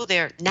to go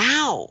there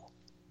now,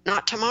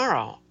 not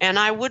tomorrow. And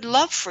I would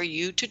love for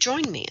you to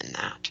join me in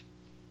that.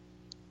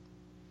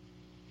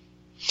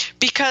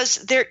 Because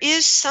there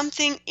is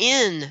something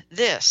in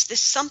this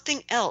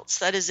something else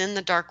that is in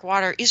the dark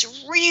water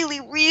is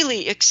really,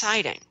 really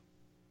exciting.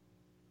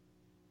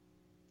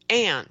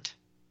 And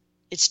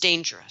it's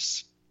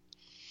dangerous.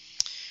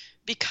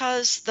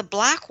 Because the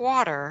black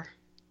water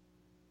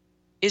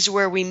is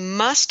where we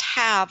must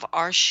have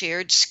our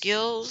shared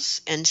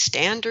skills and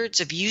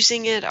standards of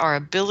using it, our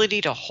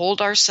ability to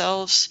hold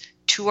ourselves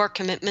to our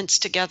commitments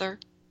together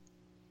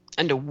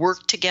and to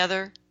work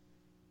together,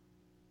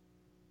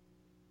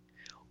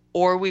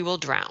 or we will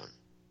drown.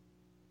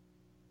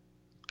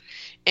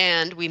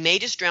 And we may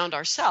just drown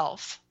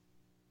ourselves,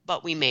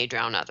 but we may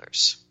drown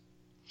others.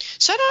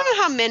 So I don't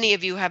know how many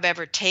of you have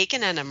ever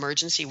taken an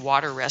emergency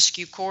water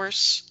rescue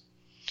course,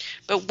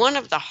 but one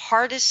of the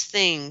hardest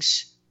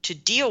things to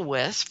deal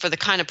with for the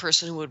kind of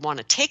person who would want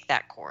to take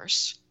that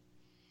course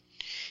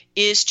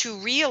is to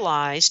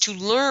realize, to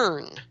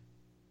learn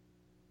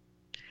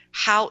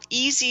how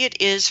easy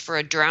it is for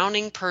a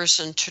drowning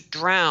person to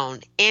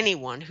drown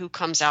anyone who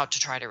comes out to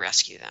try to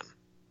rescue them.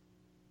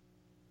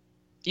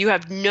 You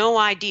have no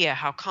idea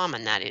how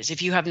common that is.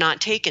 If you have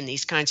not taken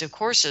these kinds of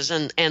courses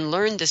and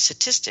learned the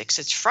statistics,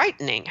 it's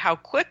frightening how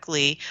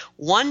quickly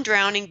one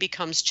drowning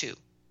becomes two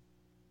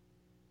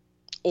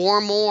or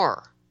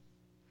more.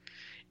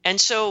 And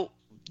so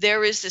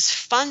there is this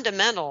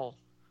fundamental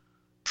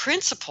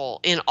principle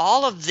in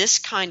all of this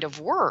kind of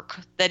work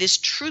that is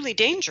truly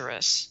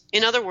dangerous.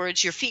 In other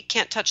words, your feet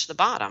can't touch the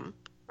bottom,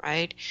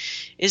 right?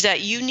 Is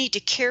that you need to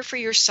care for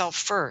yourself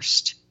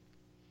first.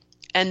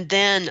 and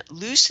then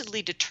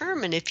lucidly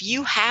determine if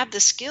you have the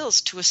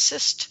skills to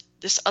assist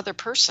this other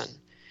person.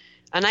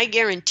 And I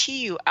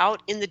guarantee you,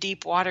 out in the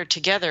deep water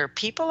together,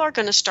 people are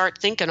going to start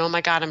thinking, oh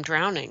my God, I'm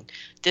drowning.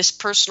 This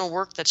personal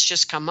work that's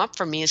just come up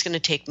for me is going to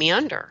take me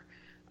under.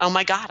 Oh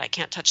my God, I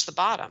can't touch the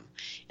bottom.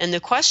 And the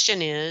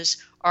question is,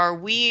 are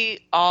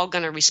we all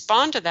going to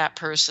respond to that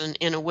person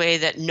in a way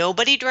that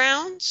nobody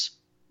drowns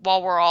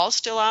while we're all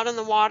still out in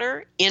the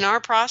water in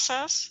our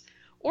process?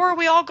 Or are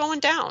we all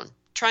going down,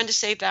 trying to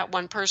save that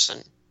one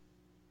person?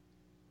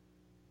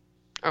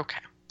 Okay,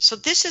 so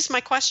this is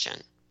my question,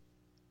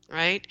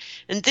 right?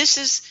 And this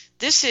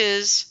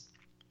is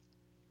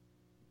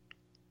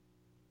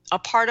a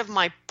part of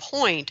my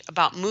point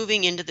about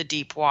moving into the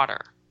deep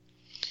water,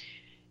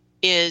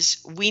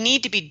 is we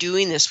need to be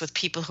doing this with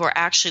people who are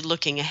actually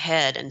looking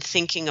ahead and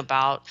thinking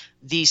about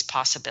these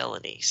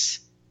possibilities.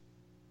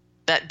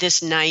 That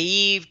this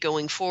naive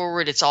going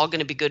forward, it's all going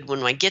to be good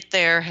when I get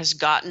there, has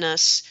gotten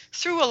us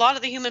through a lot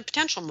of the human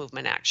potential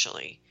movement,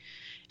 actually.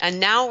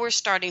 And now we're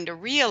starting to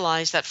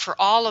realize that for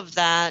all of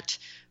that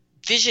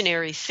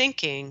visionary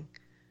thinking,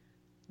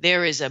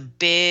 there is a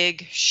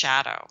big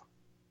shadow,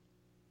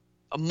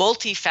 a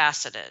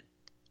multifaceted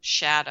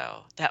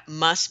shadow that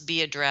must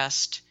be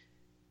addressed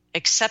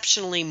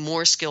exceptionally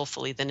more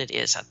skillfully than it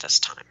is at this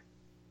time.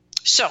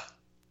 So,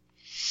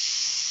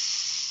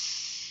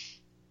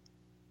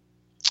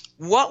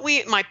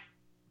 my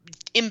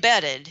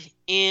embedded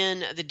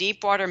in the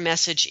deep water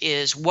message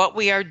is what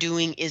we are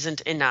doing isn't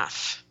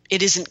enough.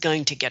 It isn't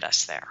going to get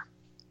us there,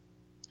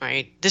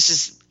 right? This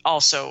is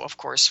also, of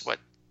course, what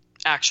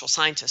actual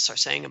scientists are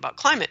saying about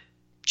climate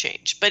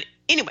change. But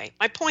anyway,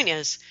 my point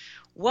is,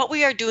 what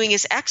we are doing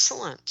is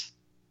excellent.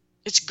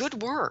 It's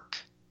good work.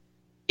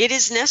 It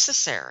is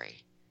necessary,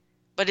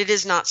 but it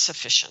is not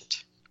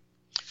sufficient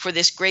for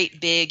this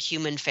great big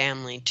human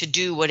family to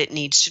do what it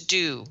needs to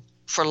do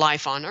for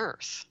life on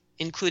Earth,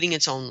 including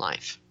its own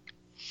life.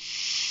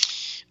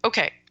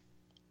 Okay,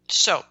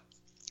 so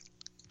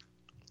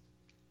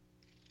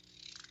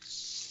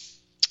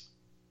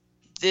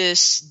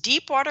this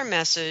deep water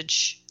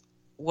message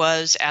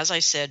was, as I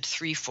said,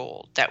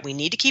 threefold: that we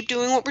need to keep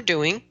doing what we're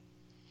doing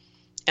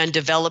and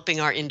developing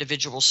our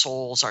individual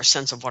souls, our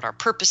sense of what our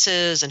purpose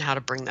is and how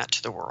to bring that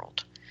to the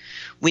world.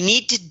 We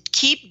need to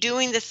keep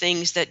doing the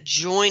things that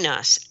join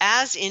us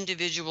as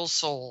individual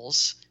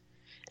souls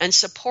and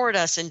support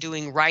us in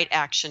doing right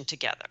action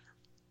together.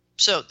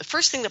 So the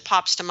first thing that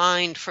pops to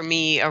mind for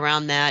me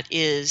around that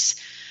is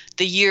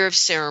the Year of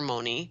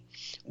Ceremony,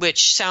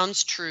 which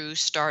sounds true,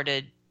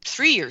 started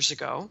 3 years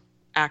ago,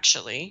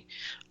 actually,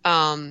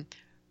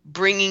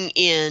 bringing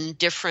in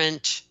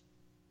different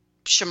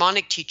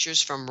shamanic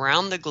teachers from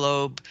around the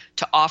globe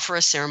to offer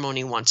a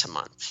ceremony once a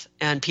month.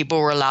 And people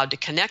were allowed to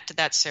connect to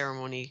that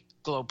ceremony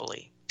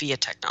globally via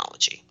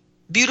technology.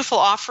 Beautiful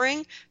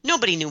offering.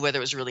 Nobody knew whether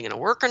it was really going to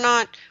work or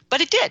not, but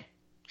it did.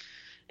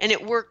 And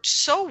it worked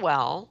so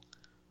well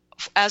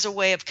as a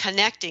way of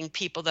connecting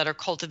people that are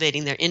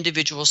cultivating their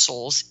individual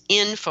souls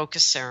in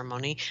focused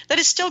ceremony that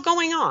is still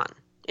going on.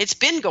 It's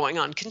been going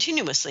on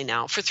continuously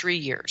now for 3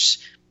 years.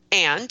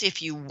 And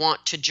if you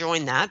want to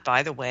join that,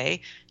 by the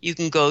way, you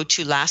can go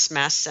to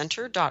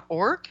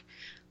lastmasscenter.org,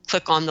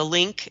 click on the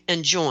link,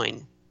 and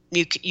join.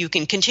 You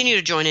can continue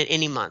to join it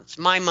any month.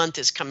 My month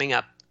is coming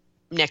up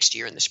next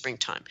year in the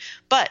springtime.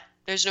 But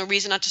there's no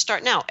reason not to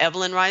start now.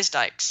 Evelyn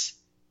Rysdyk's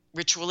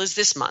ritual is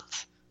this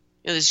month.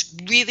 There's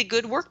really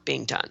good work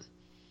being done.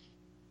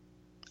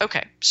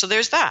 Okay, so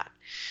there's that.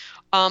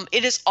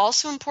 It is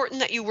also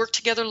important that you work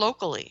together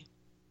locally.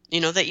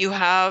 That you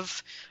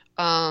have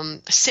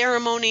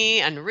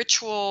ceremony and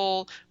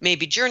ritual,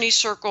 maybe journey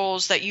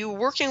circles, that you're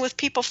working with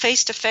people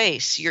face to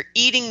face. You're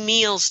eating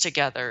meals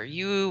together.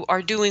 You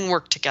are doing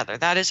work together.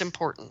 That is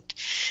important.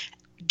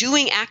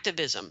 Doing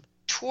activism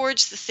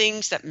towards the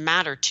things that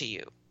matter to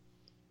you,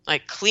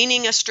 like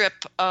cleaning a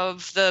strip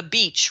of the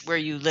beach where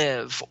you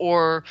live,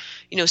 or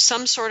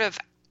some sort of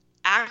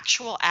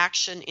actual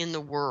action in the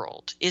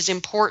world is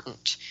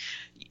important.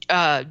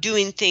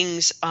 Doing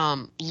things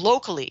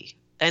locally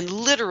and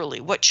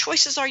literally. What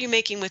choices are you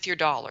making with your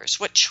dollars?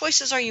 What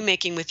choices are you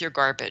making with your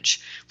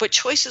garbage? What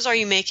choices are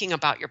you making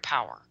about your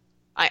power?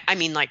 I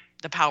mean, like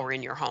the power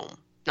in your home,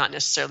 not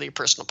necessarily your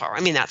personal power.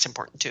 I mean, that's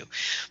important too.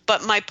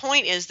 But my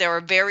point is, there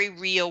are very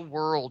real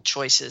world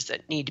choices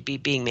that need to be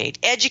being made.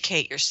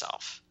 Educate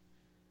yourself.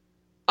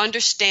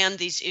 Understand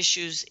these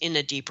issues in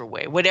a deeper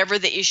way, whatever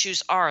the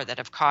issues are that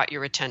have caught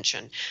your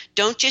attention.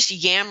 Don't just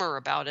yammer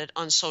about it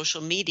on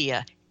social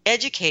media.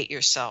 Educate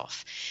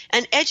yourself,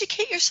 and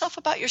educate yourself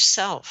about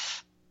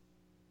yourself.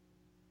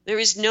 There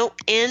is no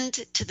end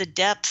to the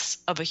depths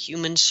of a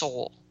human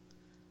soul.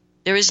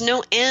 There is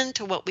no end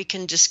to what we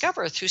can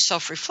discover through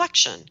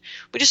self-reflection.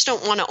 We just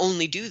don't want to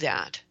only do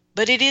that.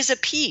 But it is a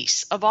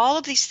piece of all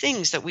of these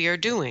things that we are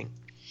doing.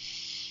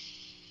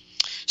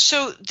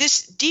 So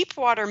this deep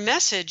water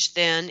message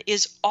then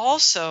is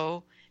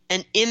also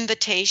an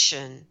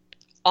invitation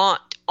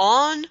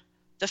on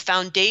the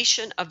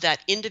foundation of that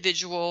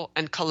individual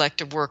and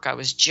collective work I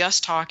was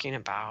just talking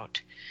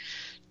about,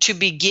 to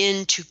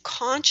begin to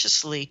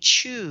consciously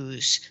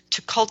choose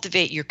to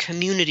cultivate your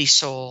community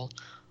soul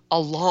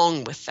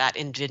along with that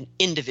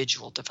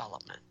individual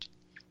development.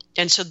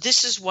 And so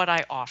this is what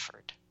I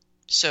offered.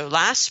 So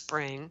last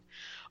spring,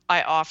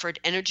 I offered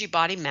Energy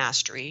Body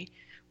Mastery,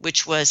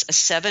 which was a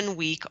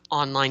 7-week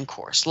online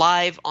course,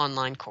 live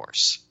online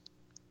course.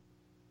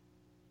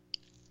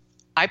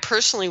 I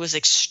personally was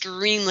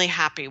extremely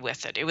happy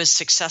with it. It was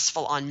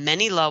successful on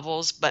many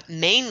levels, but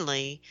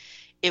mainly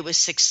it was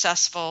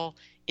successful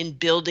in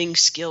building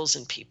skills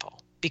in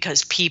people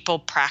because people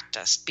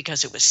practiced,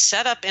 because it was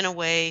set up in a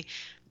way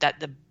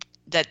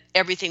that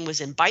everything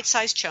was in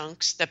bite-sized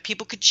chunks that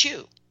people could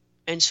chew.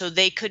 And so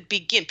they could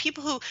begin.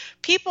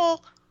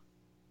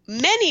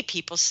 Many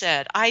people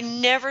said, I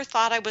never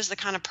thought I was the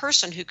kind of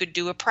person who could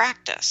do a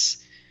practice,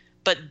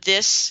 but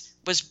this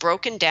was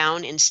broken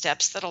down in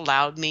steps that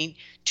allowed me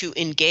to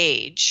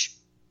engage,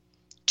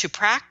 to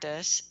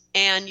practice,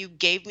 and you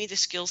gave me the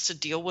skills to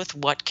deal with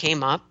what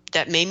came up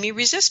that made me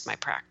resist my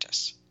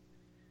practice.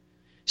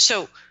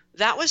 So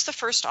that was the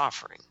first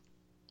offering.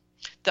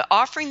 The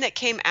offering that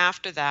came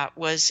after that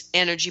was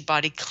Energy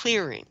Body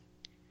Clearing,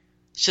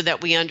 so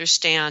that we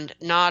understand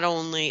not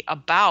only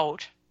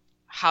about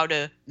how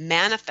to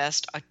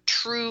manifest a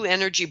true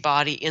energy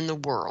body in the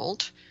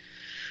world,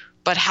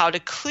 but how to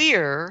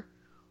clear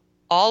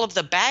all of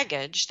the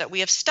baggage that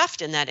we have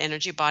stuffed in that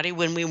energy body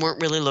when we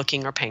weren't really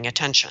looking or paying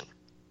attention.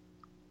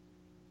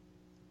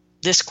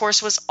 This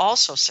course was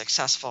also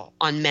successful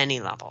on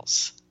many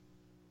levels.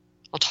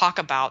 I'll talk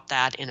about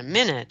that in a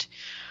minute.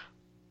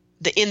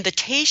 The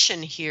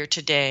invitation here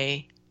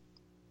today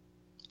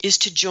is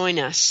to join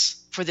us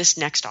for this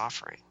next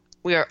offering.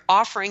 We are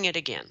offering it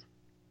again.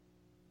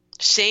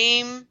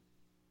 Same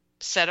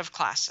set of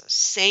classes,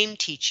 same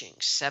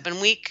teachings,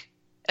 7-week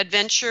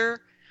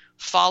adventure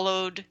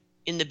followed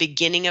in the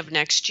beginning of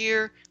next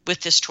year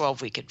with this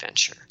 12-week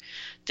adventure.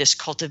 This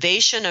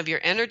cultivation of your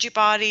energy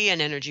body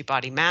and energy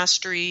body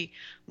mastery,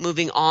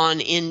 moving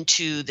on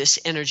into this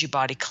energy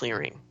body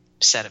clearing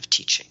set of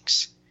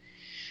teachings.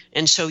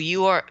 And so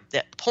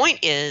the point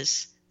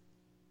is,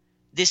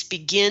 this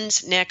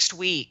begins next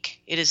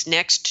week. It is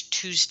next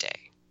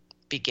Tuesday,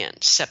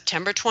 begins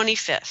September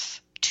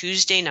 25th,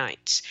 Tuesday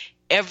nights.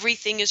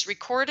 Everything is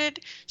recorded,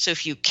 so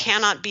if you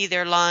cannot be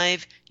there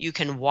live, you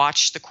can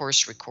watch the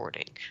course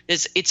recording.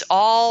 It's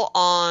all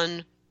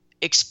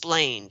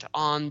explained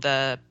on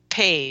the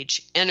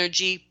page,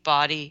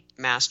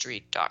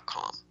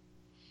 energybodymastery.com.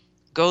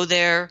 Go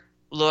there,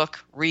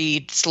 look,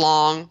 read. It's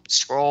long,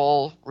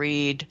 scroll,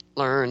 read,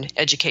 learn,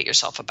 educate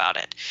yourself about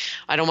it.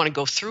 I don't want to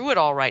go through it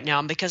all right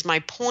now because my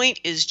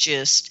point is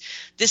just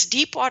this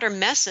deep water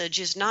message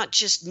is not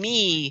just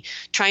me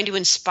trying to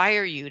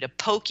inspire you, to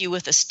poke you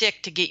with a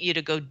stick to get you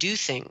to go do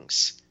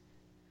things.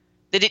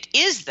 That it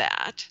is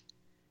that,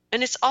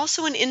 and it's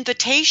also an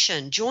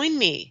invitation. Join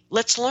me.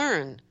 Let's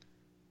learn.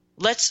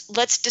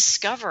 Let's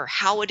discover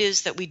how it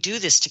is that we do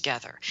this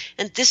together.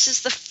 And this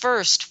is the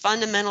first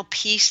fundamental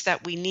piece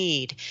that we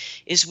need,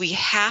 is we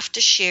have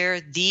to share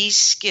these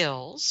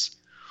skills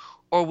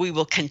or we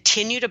will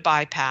continue to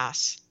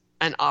bypass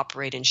and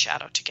operate in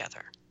shadow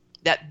together.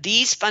 That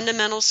these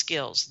fundamental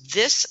skills,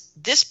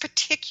 this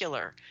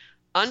particular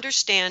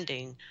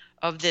understanding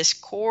of this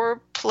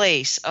core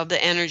place of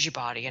the energy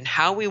body and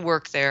how we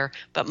work there,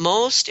 but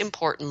most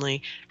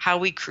importantly, how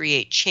we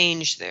create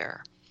change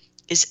there,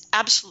 is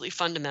absolutely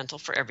fundamental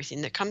for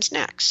everything that comes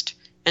next.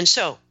 And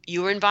so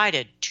you are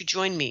invited to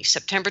join me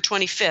September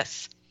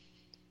 25th,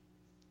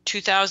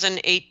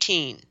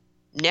 2018,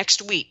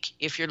 next week,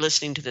 if you're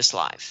listening to this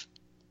live.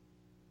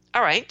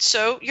 All right,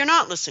 so you're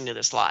not listening to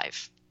this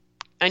live,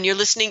 and you're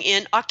listening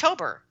in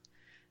October,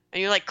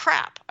 and you're like,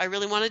 crap, I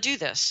really want to do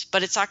this,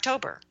 but it's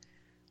October.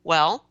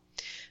 Well,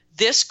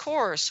 this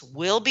course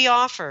will be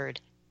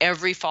offered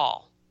every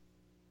fall,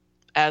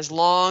 as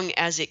long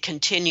as it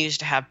continues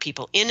to have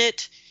people in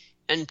it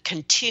and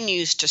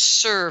continues to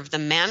serve the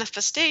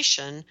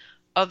manifestation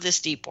of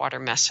this deep water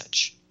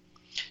message.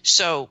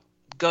 So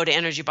go to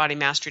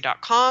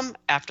energybodymastery.com.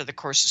 After the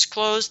course is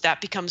closed,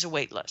 that becomes a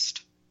wait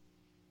list.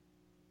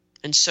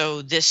 And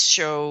so this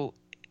show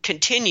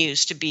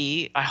continues to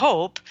be, I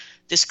hope,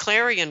 this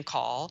clarion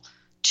call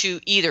to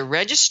either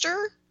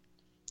register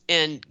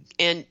and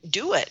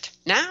do it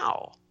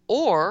now,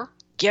 or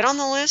get on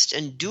the list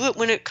and do it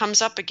when it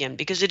comes up again,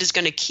 because it is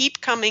going to keep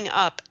coming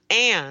up.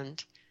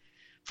 And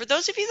for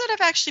those of you that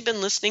have actually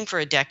been listening for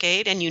a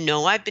decade, and you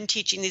know I've been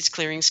teaching these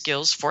clearing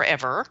skills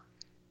forever,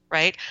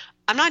 right?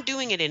 I'm not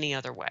doing it any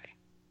other way.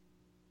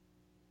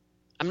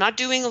 I'm not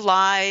doing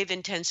live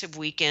intensive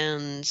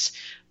weekends.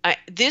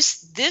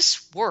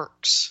 This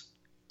works.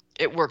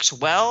 It works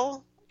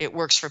well. It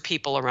works for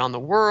people around the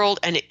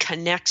world, and it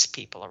connects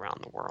people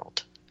around the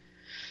world.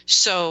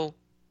 So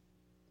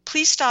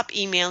please stop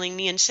emailing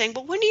me and saying,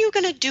 well, when are you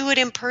going to do it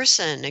in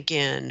person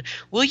again?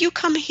 Will you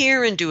come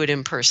here and do it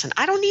in person?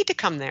 I don't need to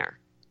come there.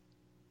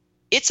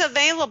 It's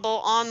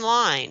available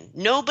online.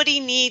 Nobody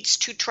needs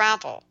to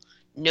travel.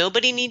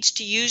 Nobody needs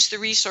to use the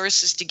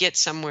resources to get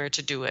somewhere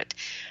to do it.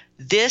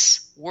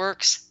 This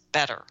works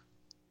better.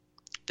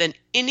 than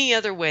any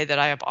other way that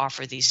I have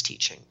offered these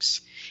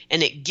teachings.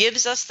 And it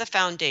gives us the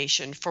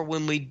foundation for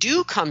when we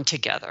do come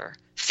together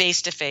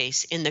face to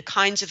face in the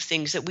kinds of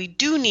things that we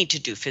do need to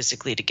do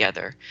physically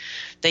together,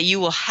 that you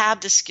will have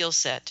the skill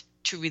set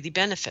to really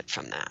benefit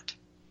from that.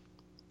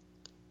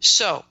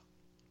 So,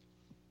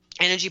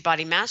 Energy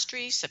Body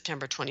Mastery,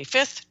 September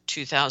 25th,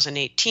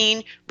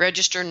 2018.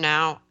 Register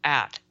now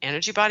at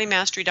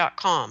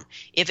energybodymastery.com.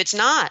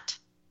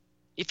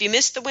 If you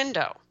missed the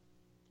window,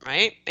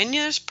 right? And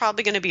it's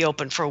probably going to be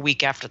open for a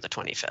week after the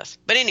 25th.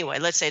 But anyway,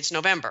 let's say it's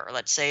November.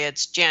 Let's say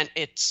it's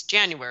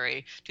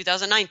January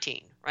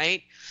 2019,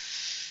 right?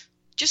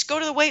 Just go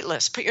to the wait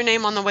list. Put your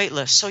name on the wait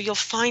list so you'll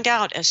find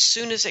out as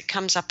soon as it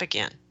comes up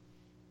again.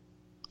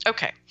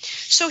 Okay,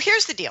 so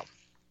here's the deal.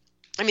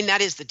 I mean,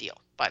 that is the deal,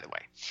 by the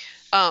way.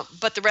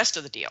 But the rest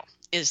of the deal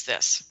is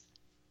this.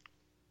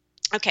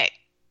 Okay.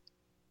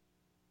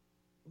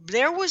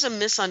 There was a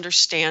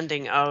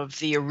misunderstanding of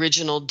the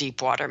original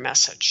Deepwater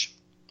message.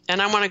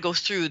 And I want to go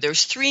through,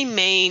 there's three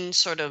main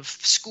sort of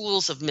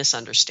schools of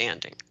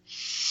misunderstanding.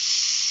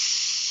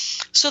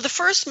 So the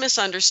first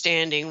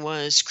misunderstanding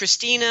was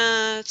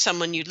Christina,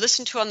 someone you'd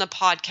listened to on the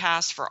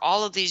podcast for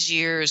all of these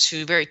years,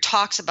 who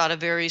talks about a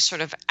very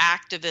sort of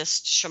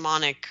activist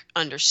shamanic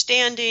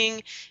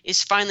understanding,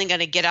 is finally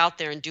going to get out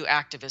there and do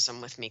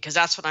activism with me because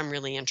that's what I'm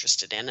really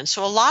interested in. And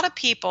so a lot of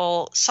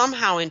people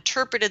somehow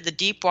interpreted the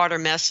Deepwater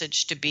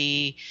message to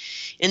be,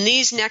 in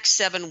these next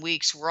 7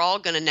 weeks, we're all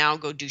going to now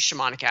go do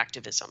shamanic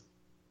activism.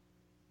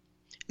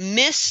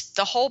 Missed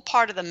the whole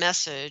part of the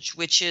message,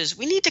 which is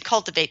we need to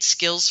cultivate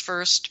skills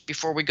first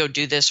before we go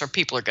do this or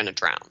people are going to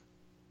drown.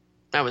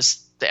 That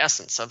was the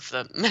essence of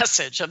the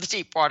message, of the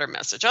Deepwater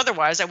message.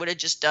 Otherwise, I would have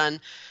just done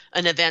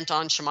an event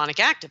on shamanic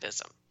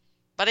activism.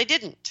 But I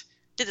didn't.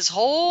 Did this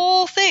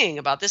whole thing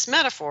about this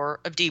metaphor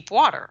of deep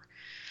water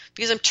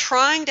because I'm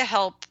trying to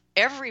help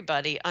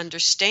everybody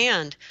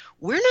understand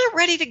we're not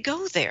ready to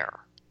go there,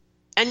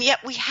 and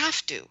yet we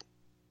have to.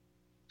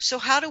 So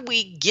how do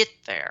we get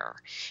there?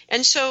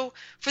 And so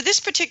for this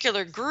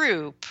particular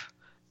group,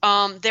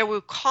 there were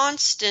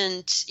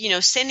constant,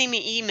 sending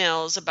me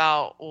emails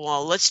about,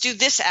 well, let's do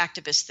this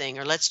activist thing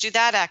or let's do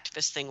that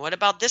activist thing. What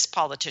about this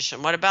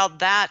politician? What about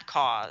that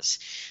cause?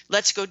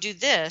 Let's go do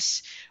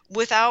this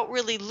without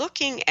really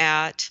looking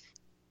at,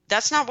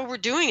 that's not what we're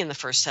doing in the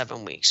first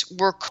 7 weeks.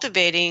 We're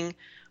cultivating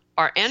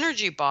our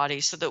energy body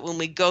so that when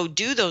we go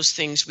do those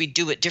things, we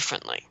do it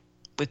differently.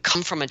 We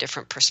come from a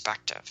different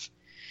perspective.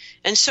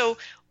 And so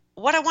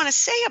what I want to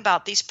say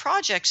about these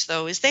projects,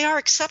 though, is they are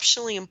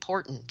exceptionally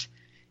important,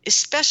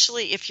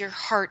 especially if your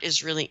heart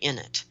is really in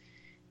it.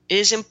 It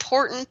is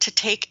important to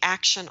take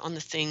action on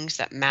the things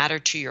that matter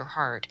to your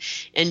heart.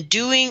 And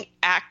doing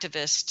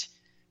activist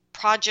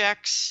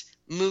projects,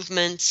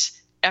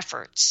 movements,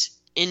 efforts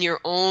in your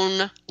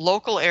own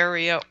local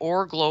area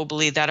or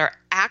globally that are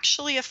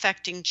actually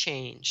affecting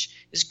change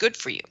is good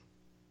for you.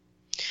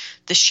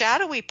 The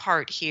shadowy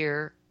part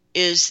here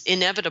is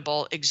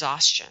inevitable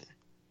exhaustion.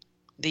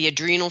 The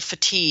adrenal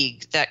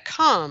fatigue that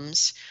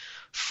comes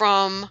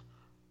from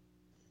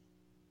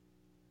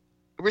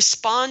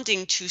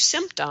responding to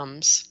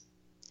symptoms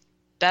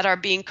that are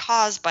being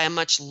caused by a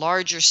much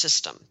larger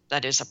system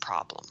that is a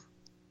problem.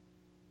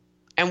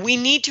 And we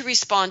need to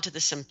respond to the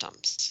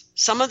symptoms.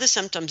 Some of the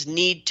symptoms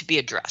need to be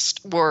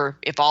addressed. Or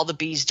if all the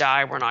bees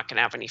die, we're not going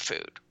to have any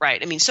food,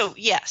 right? I mean, so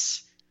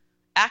yes,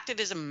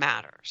 activism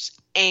matters.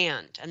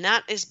 And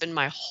that has been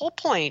my whole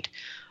point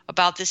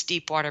about this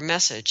Deepwater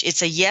message.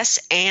 It's a yes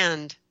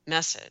and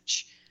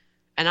message.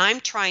 And I'm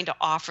trying to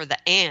offer the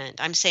and.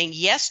 I'm saying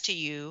yes to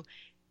you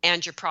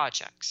and your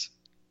projects.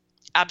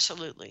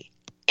 Absolutely.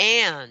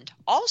 And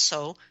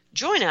also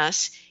join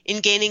us in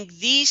gaining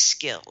these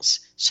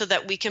skills so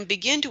that we can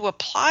begin to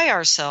apply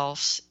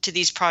ourselves to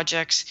these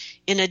projects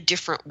in a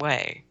different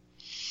way.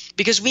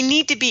 Because we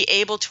need to be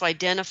able to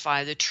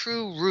identify the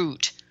true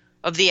root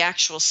of the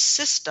actual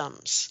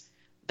systems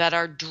that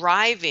are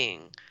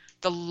driving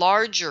the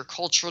larger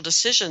cultural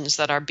decisions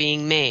that are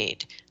being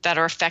made, that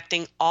are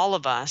affecting all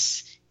of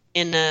us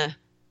in a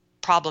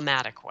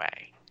problematic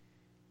way.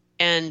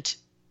 And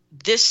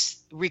this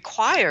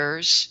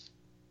requires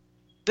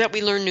that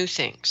we learn new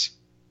things,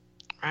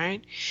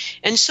 right?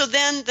 And so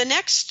then the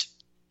next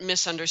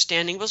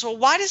misunderstanding was, well,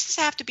 why does this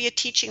have to be a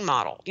teaching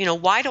model?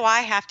 Why do I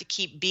have to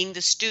keep being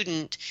the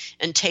student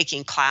and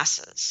taking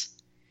classes?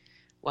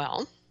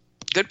 Well,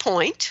 good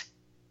point.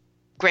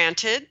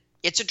 Granted,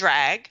 it's a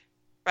drag,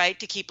 right,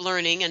 to keep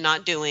learning and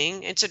not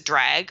doing. It's a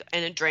drag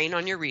and a drain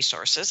on your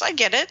resources. I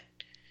get it.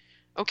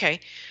 Okay.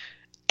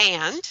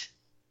 And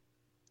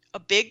a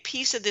big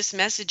piece of this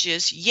message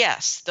is,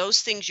 yes,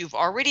 those things you've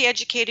already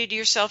educated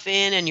yourself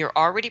in and you're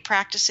already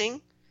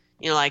practicing.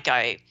 Like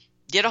I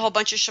did a whole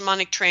bunch of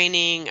shamanic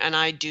training and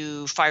I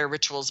do fire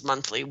rituals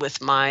monthly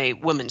with my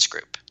women's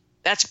group.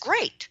 That's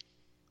great.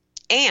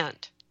 And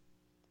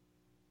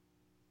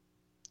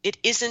it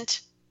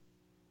isn't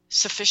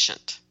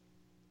sufficient.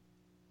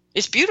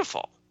 It's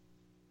beautiful.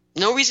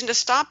 No reason to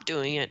stop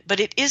doing it, but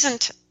it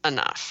isn't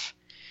enough.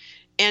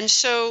 And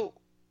so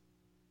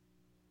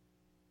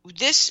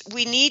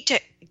we need to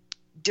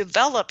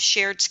develop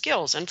shared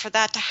skills. And for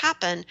that to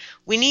happen,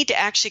 we need to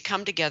actually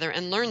come together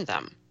and learn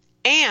them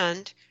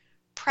and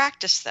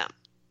practice them.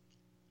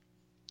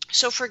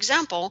 So, for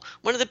example,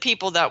 one of the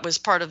people that was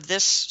part of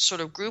this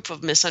sort of group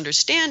of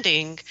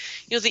misunderstanding,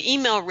 the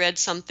email read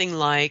something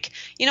like,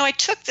 I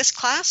took this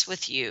class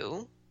with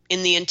you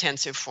in the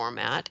intensive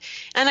format,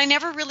 and I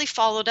never really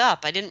followed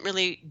up. I didn't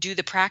really do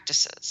the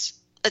practices.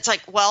 It's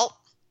like, well,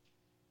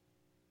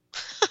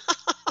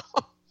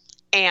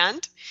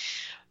 and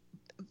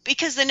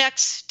because the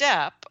next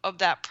step of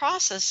that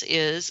process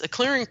is a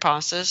clearing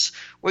process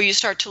where you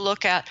start to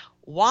look at,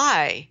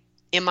 why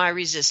am I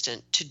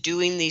resistant to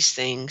doing these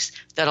things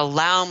that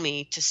allow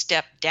me to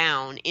step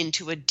down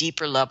into a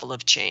deeper level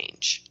of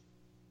change,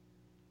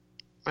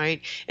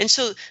 right? And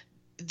so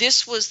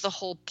this was the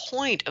whole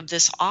point of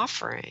this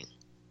offering,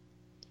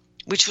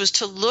 which was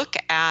to look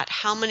at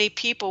how many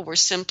people were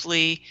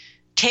simply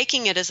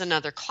taking it as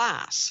another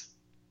class,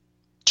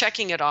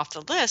 checking it off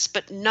the list,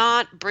 but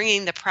not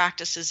bringing the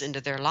practices into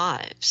their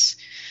lives.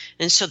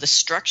 And so the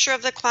structure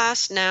of the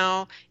class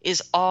now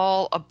is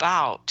all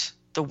about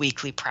the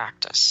weekly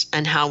practice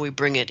and how we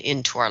bring it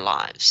into our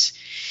lives.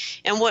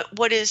 And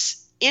what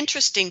is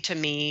interesting to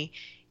me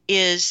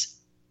is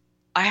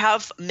I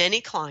have many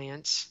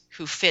clients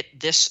who fit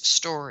this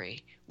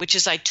story, which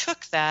is I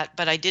took that,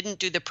 but I didn't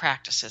do the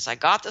practices. I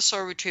got the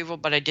soul retrieval,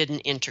 but I didn't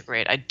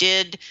integrate. I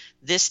did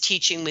this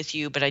teaching with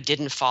you, but I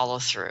didn't follow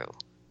through.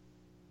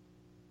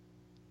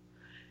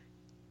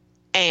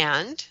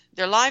 And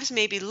their lives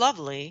may be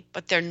lovely,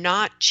 but they're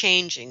not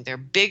changing. They're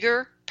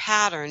bigger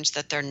patterns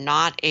that they're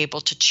not able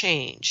to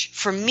change.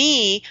 For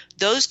me,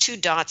 those two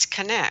dots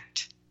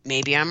connect.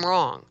 Maybe I'm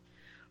wrong.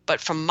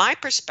 But from my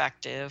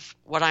perspective,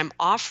 what I'm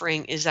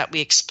offering is that we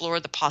explore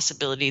the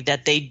possibility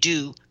that they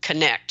do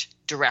connect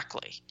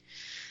directly.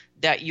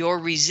 That your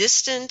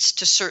resistance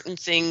to certain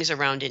things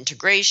around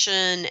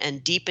integration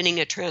and deepening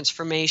a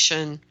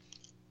transformation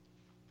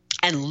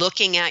and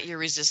looking at your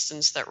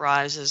resistance that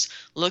rises,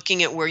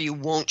 looking at where you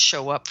won't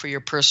show up for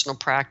your personal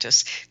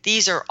practice,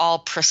 these are all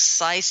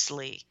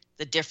precisely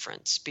the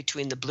difference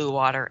between the blue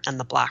water and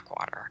the black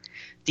water.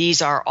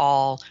 These are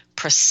all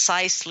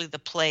precisely the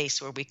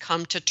place where we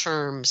come to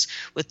terms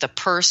with the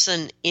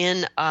person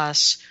in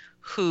us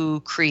who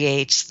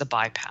creates the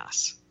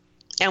bypass.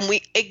 And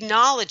we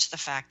acknowledge the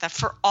fact that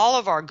for all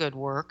of our good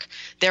work,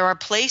 there are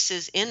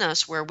places in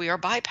us where we are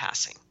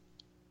bypassing.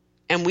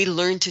 And we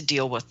learn to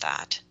deal with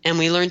that. And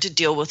we learn to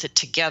deal with it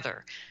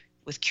together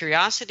with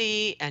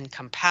curiosity and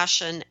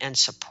compassion and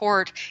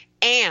support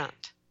and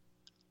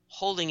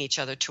holding each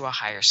other to a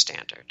higher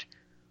standard.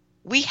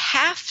 We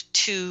have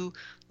to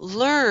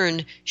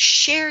learn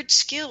shared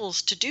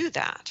skills to do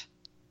that.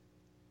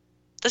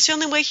 That's the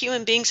only way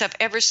human beings have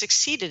ever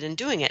succeeded in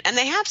doing it. And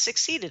they have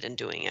succeeded in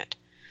doing it.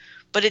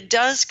 But it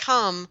does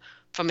come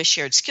from a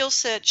shared skill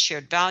set,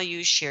 shared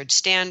values, shared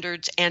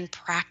standards, and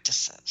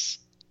practices.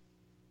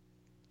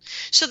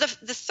 So the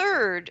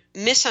third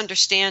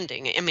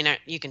misunderstanding,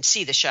 you can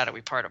see the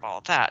shadowy part of all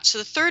of that. So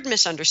the third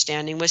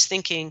misunderstanding was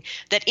thinking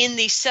that in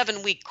the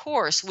 7-week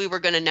course, we were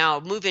going to now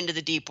move into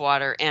the deep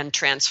water and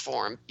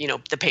transform,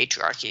 the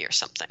patriarchy or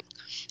something.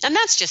 And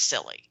that's just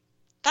silly.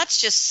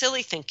 That's just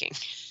silly thinking.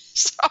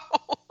 So,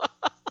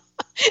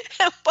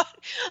 but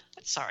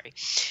sorry,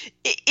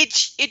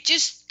 it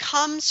just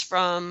comes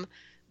from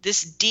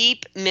this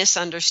deep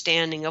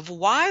misunderstanding of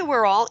why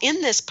we're all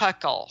in this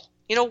pickle.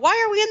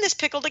 Why are we in this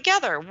pickle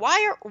together?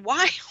 Why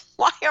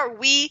are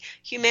we,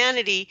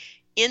 humanity,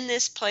 in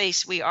this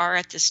place we are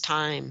at this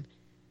time,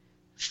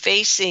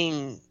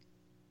 facing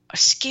a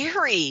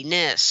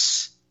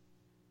scariness,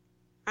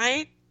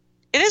 right?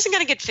 It isn't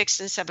going to get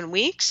fixed in 7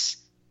 weeks.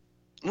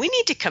 We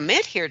need to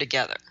commit here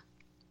together.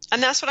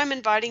 And that's what I'm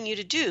inviting you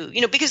to do,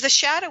 because the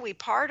shadowy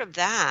part of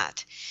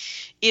that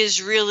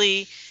is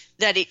really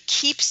that it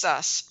keeps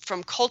us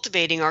from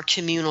cultivating our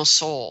communal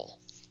soul.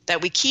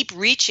 That we keep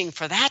reaching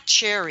for that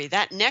cherry,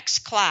 that next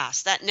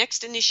class, that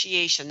next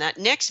initiation, that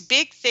next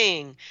big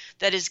thing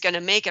that is going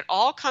to make it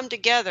all come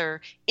together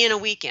in a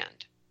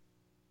weekend,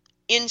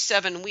 in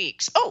 7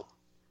 weeks. Oh,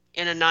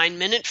 in a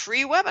 9-minute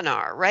free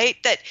webinar, right?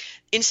 That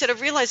instead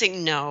of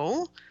realizing,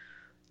 no,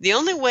 the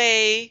only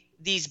way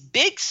these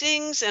big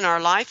things in our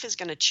life is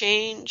going to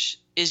change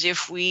is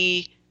if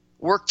we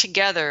work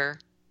together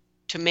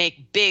to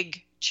make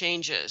big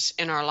changes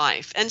in our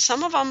life. And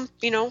some of them,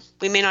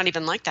 we may not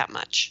even like that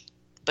much,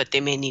 but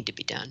they may need to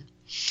be done.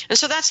 And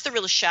so that's the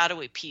real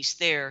shadowy piece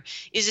there,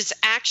 is it's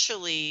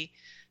actually,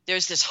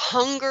 there's this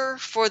hunger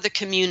for the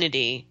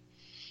community,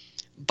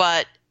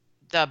 but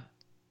the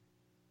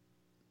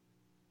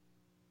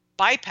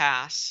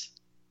bypass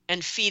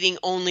and feeding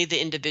only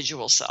the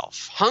individual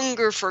self.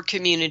 Hunger for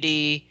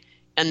community,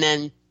 and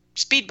then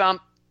speed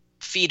bump,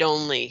 feed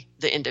only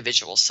the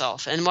individual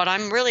self. And what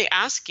I'm really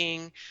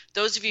asking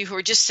those of you who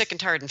are just sick and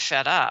tired and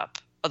fed up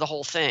of the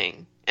whole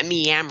thing, and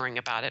me yammering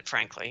about it,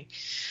 frankly,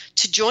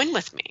 to join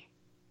with me,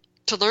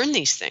 to learn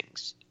these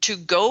things, to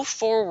go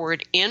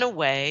forward in a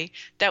way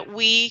that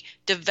we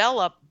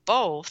develop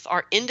both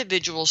our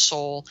individual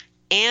soul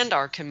and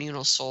our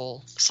communal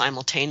soul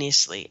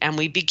simultaneously. And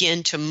we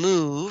begin to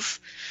move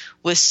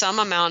with some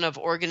amount of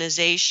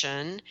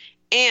organization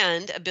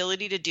and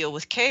ability to deal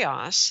with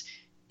chaos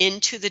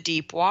into the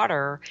deep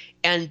water,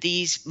 and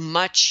these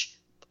much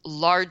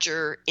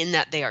larger, in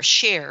that they are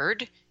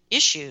shared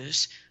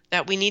issues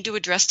that we need to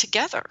address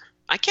together.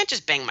 I can't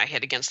just bang my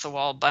head against the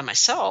wall by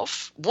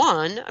myself.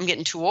 One, I'm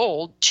getting too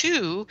old.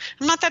 Two,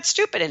 I'm not that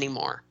stupid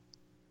anymore.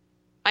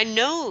 I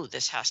know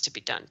this has to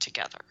be done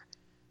together,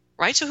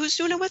 right? So who's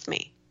doing it with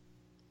me?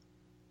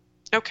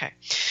 Okay.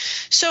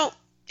 So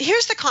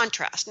here's the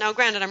contrast. Now,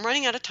 granted, I'm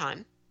running out of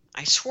time.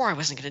 I swore I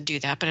wasn't going to do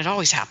that, but it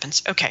always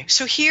happens. Okay.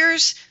 So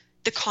here's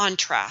the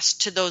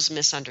contrast to those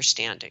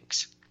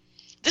misunderstandings.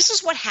 This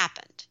is what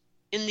happened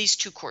in these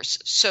two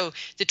courses. So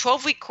the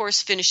 12-week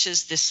course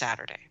finishes this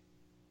Saturday.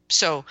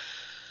 So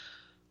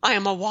I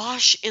am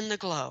awash in the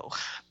glow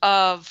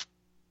of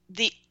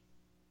the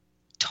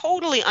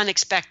totally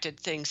unexpected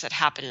things that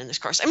happened in this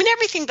course. I mean,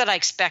 everything that I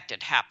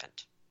expected happened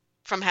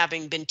from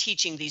having been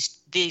teaching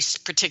these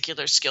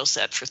particular skill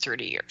set for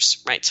 30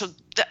 years, right? So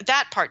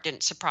that part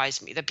didn't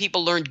surprise me. That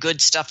people learned good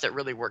stuff that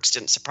really works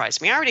didn't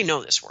surprise me. I already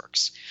know this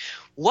works.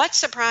 What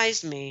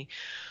surprised me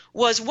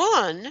was,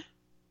 one,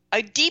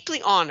 I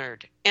deeply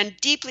honored and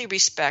deeply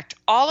respect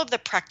all of the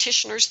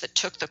practitioners that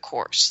took the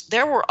course.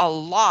 There were a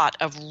lot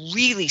of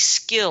really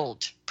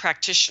skilled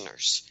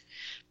practitioners,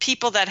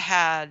 people that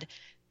had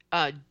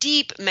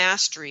deep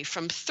mastery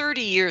from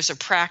 30 years of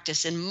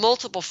practice in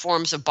multiple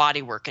forms of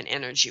body work and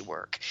energy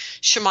work.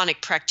 Shamanic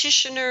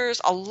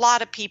practitioners, a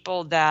lot of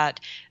people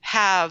that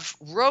have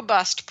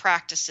robust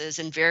practices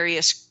in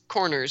various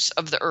corners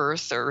of the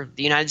earth, or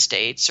the United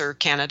States or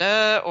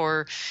Canada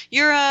or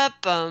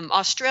Europe,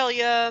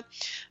 Australia,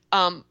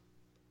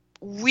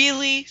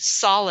 really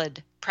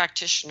solid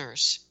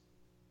practitioners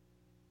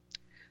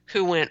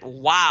who went,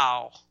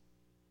 wow,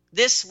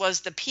 this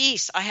was the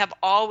piece I have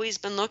always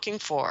been looking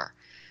for.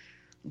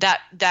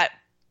 That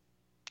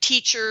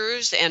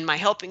teachers and my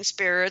helping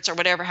spirits or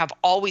whatever have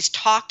always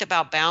talked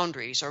about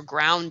boundaries or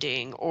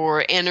grounding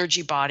or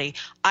energy body.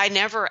 I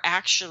never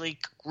actually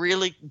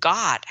really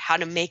got how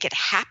to make it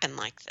happen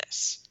like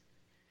this.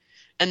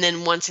 And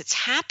then once it's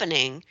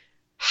happening,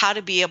 how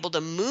to be able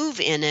to move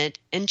in it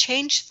and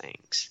change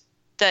things.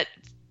 That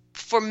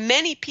for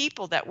many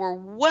people that were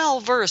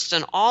well versed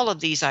in all of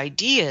these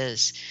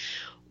ideas,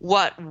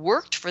 what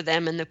worked for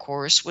them in the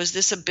course was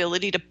this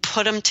ability to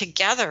put them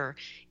together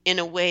in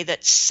a way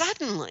that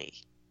suddenly,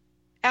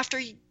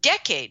 after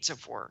decades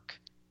of work,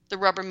 the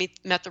rubber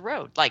met the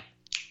road, like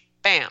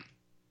bam,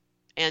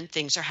 and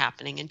things are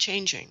happening and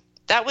changing.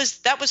 That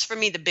was for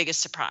me the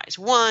biggest surprise.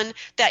 One,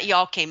 that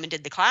y'all came and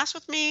did the class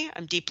with me.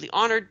 I'm deeply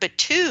honored. But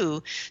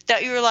two,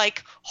 that you were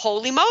like,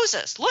 holy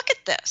Moses, look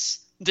at this.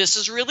 This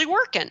is really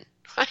working.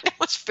 It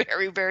was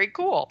very, very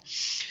cool.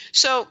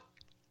 So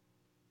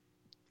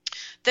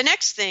the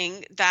next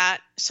thing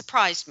that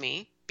surprised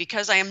me,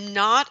 because I am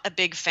not a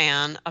big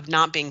fan of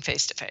not being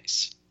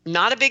face-to-face,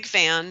 not a big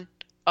fan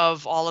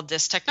of all of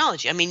this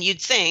technology. I mean,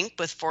 you'd think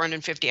with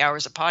 450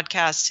 hours of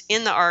podcasts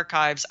in the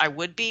archives, I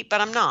would be,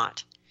 but I'm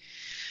not.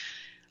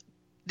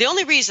 The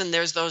only reason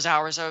there's those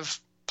hours of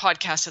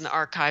podcasts in the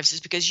archives is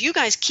because you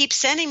guys keep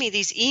sending me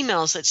these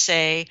emails that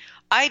say,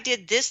 I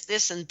did this,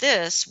 this, and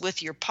this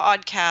with your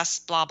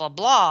podcast, blah, blah,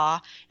 blah,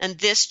 and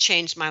this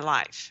changed my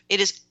life. It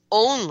is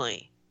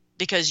only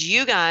because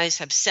you guys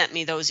have sent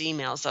me those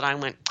emails that I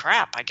went,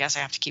 crap, I guess I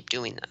have to keep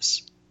doing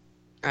this,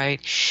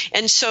 right?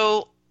 And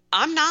so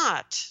I'm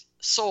not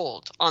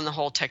sold on the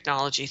whole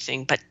technology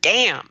thing, but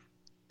damn,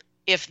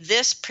 if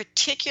this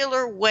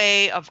particular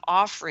way of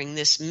offering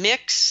this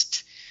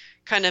mixed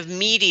kind of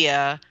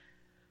media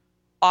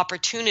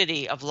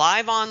opportunity of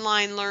live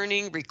online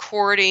learning,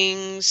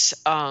 recordings,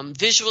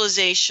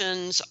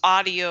 visualizations,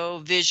 audio,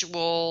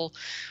 visual,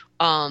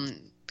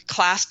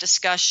 class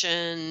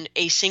discussion,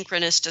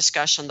 asynchronous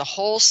discussion, the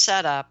whole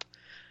setup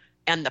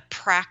and the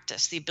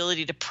practice, the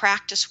ability to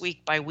practice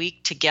week by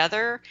week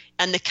together,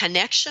 and the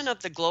connection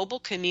of the global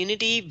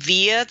community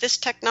via this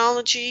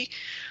technology,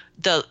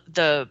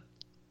 the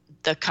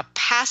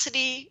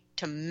capacity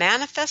to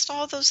manifest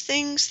all those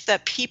things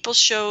that people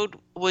showed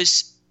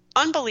was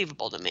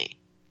unbelievable to me.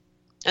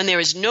 And there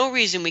is no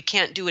reason we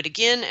can't do it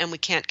again, and we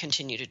can't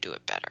continue to do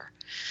it better.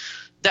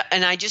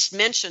 And I just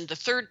mentioned the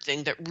third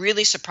thing that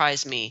really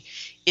surprised me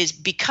is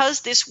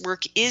because this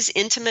work is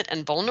intimate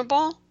and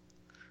vulnerable,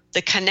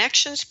 the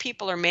connections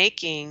people are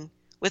making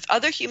with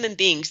other human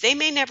beings they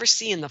may never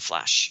see in the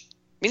flesh. I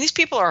mean, these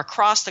people are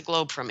across the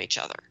globe from each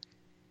other.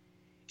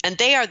 And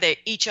they are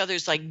each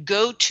other's like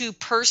go-to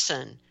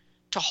person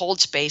to hold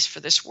space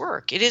for this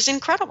work. It is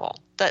incredible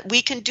that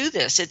we can do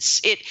this.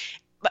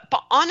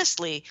 But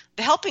honestly,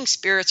 the helping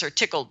spirits are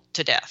tickled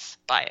to death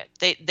by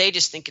it. They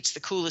just think it's the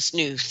coolest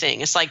new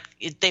thing. It's like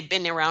they've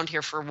been around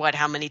here for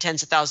how many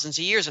tens of thousands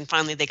of years, and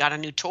finally they got a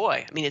new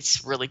toy. I mean,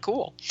 it's really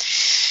cool.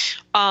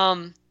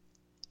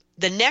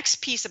 The next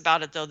piece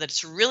about it, though,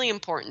 that's really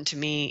important to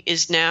me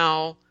is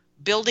now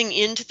building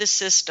into the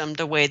system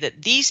the way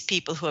that these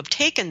people who have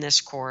taken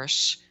this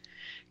course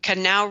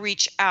can now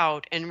reach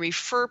out and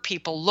refer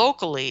people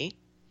locally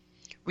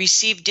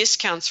receive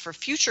discounts for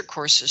future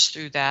courses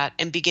through that,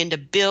 and begin to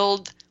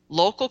build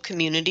local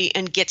community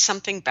and get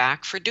something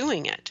back for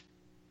doing it.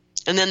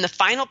 And then the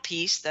final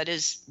piece that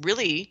is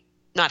really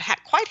not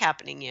quite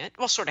happening yet,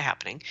 well, sort of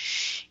happening,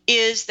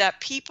 is that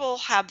people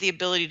have the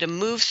ability to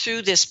move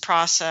through this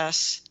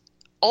process,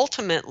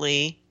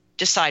 ultimately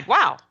decide,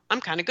 wow,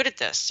 I'm kind of good at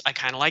this. I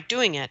kind of like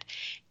doing it,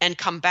 and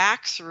come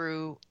back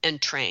through and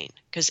train,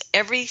 because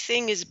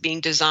everything is being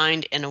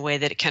designed in a way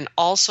that it can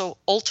also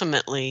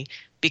ultimately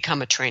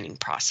become a training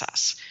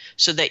process,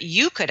 so that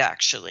you could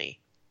actually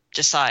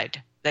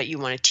decide that you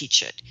want to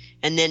teach it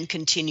and then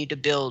continue to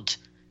build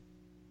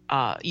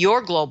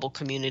your global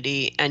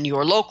community and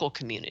your local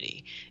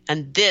community.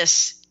 And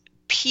this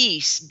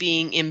piece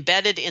being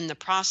embedded in the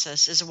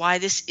process is why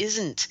this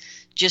isn't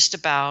just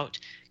about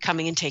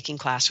coming and taking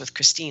class with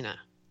Christina.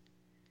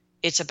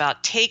 It's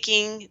about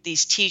taking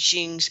these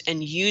teachings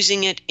and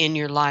using it in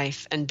your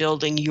life and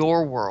building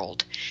your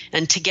world.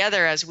 And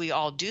together, as we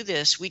all do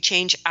this, we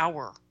change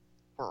our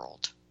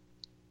world.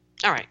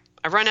 All right,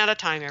 I've run out of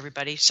time,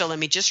 everybody. So let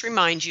me just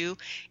remind you,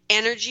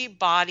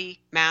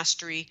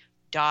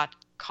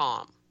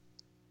 energybodymastery.com.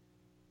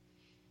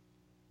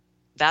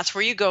 That's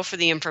where you go for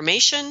the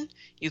information.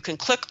 You can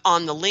click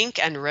on the link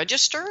and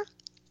register.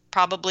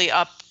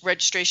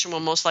 Registration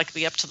will most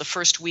likely be up to the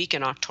first week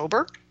in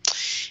October.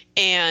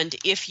 And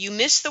if you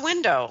miss the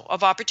window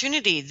of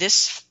opportunity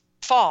this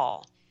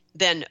fall,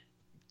 then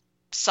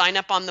sign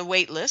up on the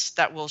wait list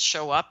that will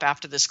show up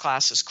after this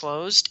class is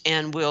closed,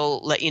 and we'll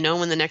let you know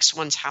when the next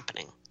one's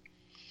happening.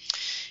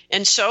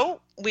 And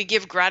so we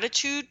give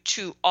gratitude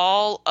to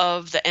all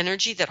of the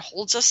energy that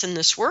holds us in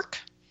this work,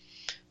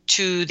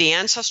 to the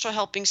ancestral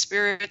helping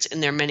spirits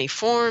in their many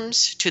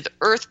forms, to the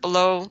earth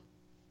below,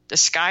 the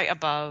sky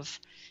above,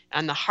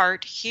 and the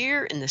heart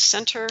here in the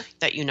center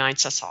that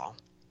unites us all.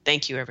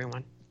 Thank you,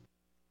 everyone.